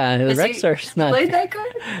 Yeah. Rexar's not. Played that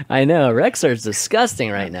card? I know Rexar's disgusting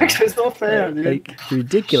right now. Rexar's not fair, dude. Like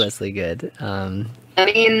ridiculously good. I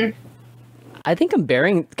mean, I think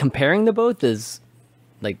comparing the both is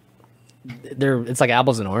like it's like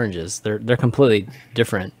apples and oranges. They're completely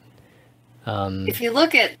different. If you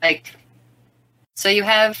look at so you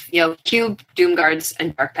have Cube, Doomguards,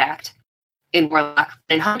 and Dark Pact in Warlock.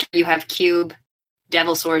 In Hunter, you have Cube,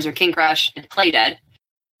 Devil Swords, or King Crush, and Play Dead.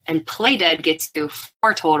 And Play Dead gets you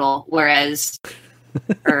 4 total, whereas,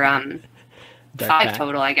 or 5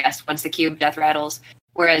 total, I guess, once the Cube Death Rattles.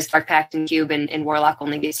 Whereas Dark Pact and Cube in Warlock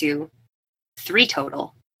only gets you 3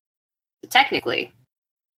 total. So technically,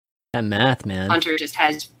 that math, man. Hunter just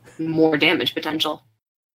has more damage potential.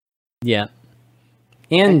 Yeah.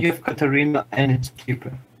 And you have Katarina, and it's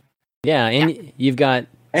cheaper. Yeah, and you've got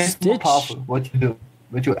and Stitch. It's more powerful, what you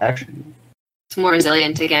actually do. It's more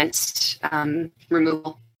resilient against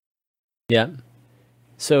removal. Yeah.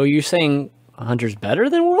 So you're saying Hunter's better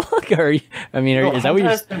than Warlock? Or is that what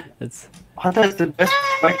you're... Hunter has the best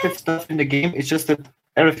effective stuff in the game. It's just that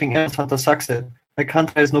everything else Hunter sucks at. Like,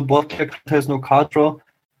 Hunter has no board kick, Hunter has no card draw.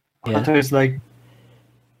 Yeah. Hunter is like...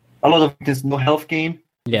 A lot of it is no health gain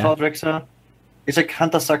without Yeah. Rexar. It's like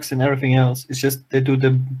Hunter sucks in everything else. It's just they do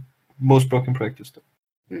the most broken practice stuff.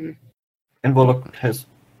 Mm-hmm. And Warlock has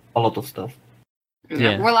a lot of stuff.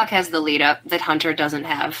 Yeah. Warlock has the lead up that Hunter doesn't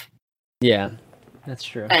have. Yeah, that's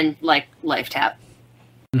true. And life tap.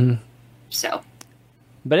 Mm-hmm. So.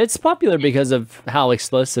 But it's popular because of how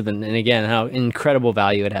explosive and again how incredible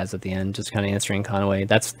value it has at the end. Just kind of answering Conway.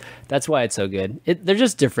 That's why it's so good. They're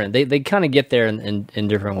just different. They kind of get there in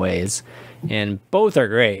different ways, and both are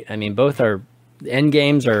great. I mean, both are end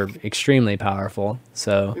games are extremely powerful.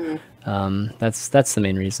 So that's the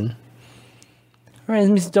main reason. All right,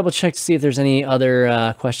 let me just double check to see if there's any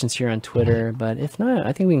other questions here on Twitter. But if not,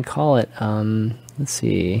 I think we can call it. Let's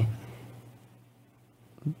see.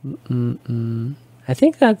 I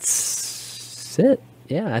think that's it.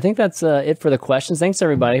 Yeah, I think that's it for the questions. Thanks,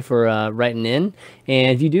 everybody, for writing in.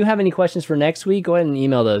 And if you do have any questions for next week, go ahead and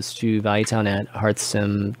email those to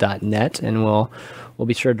valuetown@hearthsim.net, and we'll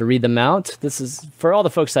be sure to read them out. This is for all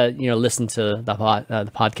the folks that listen to the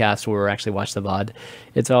podcast or actually watch the VOD.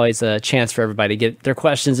 It's always a chance for everybody to get their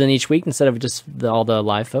questions in each week instead of just all the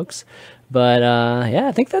live folks. But yeah,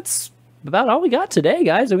 I think that's about all we got today,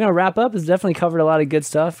 guys. We're gonna wrap up. It's definitely covered a lot of good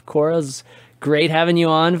stuff. Cora's great having you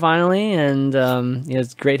on finally, and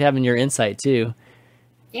it's great having your insight too.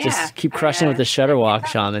 Yeah, just keep crushing with the Shudderwalk,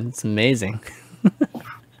 Shaman. It's amazing.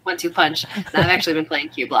 1-2 punch. And I've actually been playing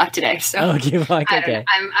Q Block today, so Q Block. Okay.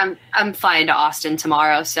 I'm flying to Austin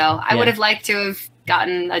tomorrow, so I would have liked to have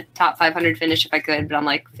gotten a top 500 finish if I could, but I'm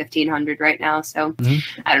like 1500 right now, so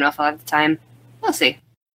I don't know if I'll have the time. We'll see.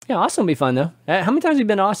 Yeah, Austin will be fun though. How many times have you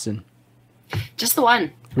been to Austin? Just the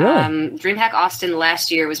one. Really? DreamHack Austin last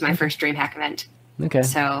year was my first DreamHack event. Okay.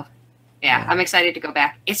 So, yeah, I'm excited to go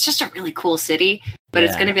back. It's just a really cool city, but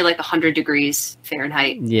it's going to be like 100 degrees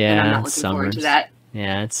Fahrenheit. Yeah, and I'm not looking forward to that.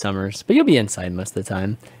 Yeah, it's summers, but you'll be inside most of the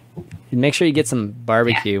time. Make sure you get some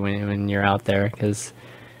barbecue when you're out there, because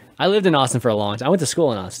I lived in Austin for a long time. I went to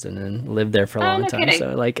school in Austin and lived there for a long time. Kidding.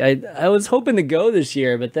 So I was hoping to go this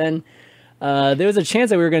year, but then there was a chance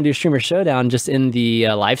that we were going to do Streamer Showdown just in the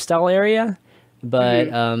lifestyle area. but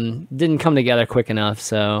didn't come together quick enough.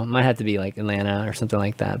 So might have to be like Atlanta or something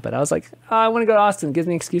like that. But I was like, oh, I want to go to Austin. It gives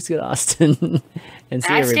me an excuse to go to Austin and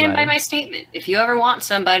see I everybody. stand by my statement. If you ever want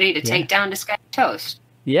somebody to take down Disguised Toast.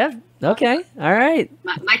 Yeah. Okay. All right.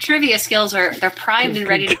 My trivia skills they're primed and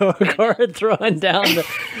ready to go. Throwing down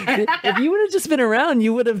if you would have just been around,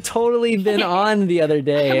 you would have totally been on the other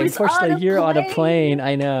day. Unfortunately, you're on a plane.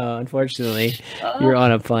 I know. Unfortunately, you're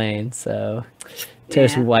on a plane. So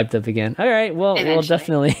Toast wiped up again. All right. Well,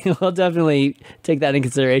 eventually. we'll definitely take that into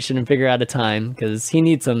consideration and figure out a time because he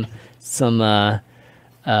needs some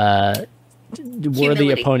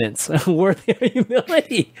worthy opponents. Worthy of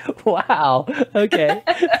humility. Wow. Okay.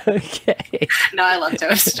 Okay. No, I love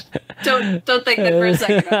Toast. Don't think that for a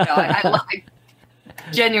second. No, I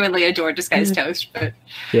genuinely adore Disguised Toast, but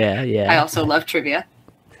yeah. I also love trivia.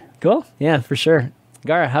 Cool. Yeah, for sure.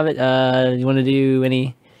 Gara, have it. You want to do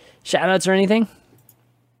any shout outs or anything?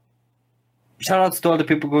 Shout outs to all the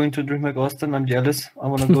people going to DreamHack Austin. I'm jealous. I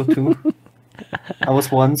want to go too. I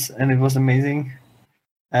was once and it was amazing.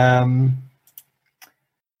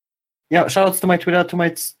 Yeah, shout outs to my Twitter, to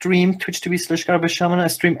my stream, twitch.tv/GarabageShaman. I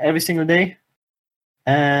stream every single day.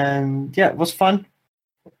 And yeah, it was fun.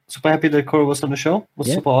 Super happy that Cora was on the show. It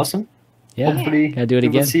was super awesome. Yeah. Hopefully gotta do it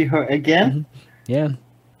again. We'll see her again. Mm-hmm. Yeah.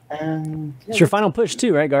 And it's your final push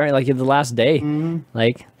too, right, Gar? Like the last day. Mm-hmm.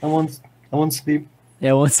 Like I won't sleep. Yeah,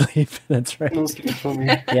 I won't sleep. That's right. No sleep for me.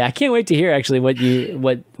 Yeah, I can't wait to hear actually what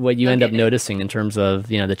you end up noticing in terms of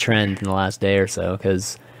the trend in the last day or so,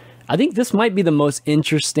 because I think this might be the most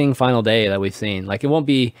interesting final day that we've seen. Like, it won't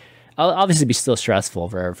be, obviously be still stressful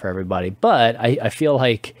for everybody, but I feel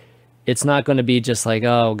like it's not going to be just like,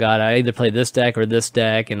 oh god, I either play this deck or this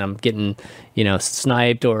deck and I'm getting,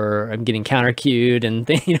 sniped or I'm getting counter queued and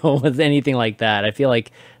with anything like that. I feel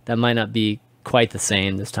like that might not be quite the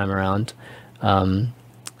same this time around.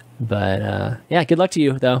 But yeah, good luck to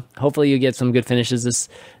you though. Hopefully you get some good finishes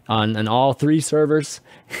on all 3 servers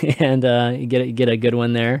and you get a good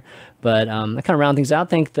one there. But I kind of round things out.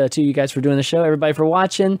 Thank the 2 of you guys for doing the show. Everybody for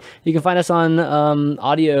watching. You can find us on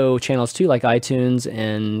audio channels too, like iTunes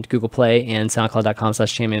and Google Play and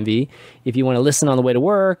SoundCloud.com/ChamMV. If you want to listen on the way to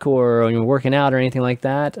work or when you're working out or anything like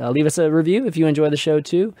that, leave us a review if you enjoy the show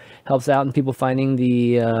too. Helps out in people finding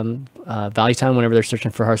the Value Town whenever they're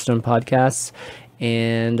searching for Hearthstone podcasts.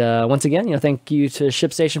 And once again, thank you to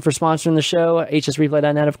ShipStation for sponsoring the show.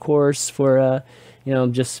 HSReplay.net, of course, for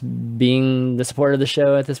just being the supporter of the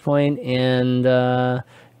show at this point. And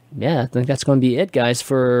yeah, I think that's going to be it, guys,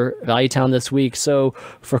 for Value Town this week. So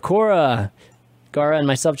for Cora, Gara, and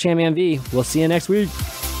myself, ChamMV, we'll see you next week.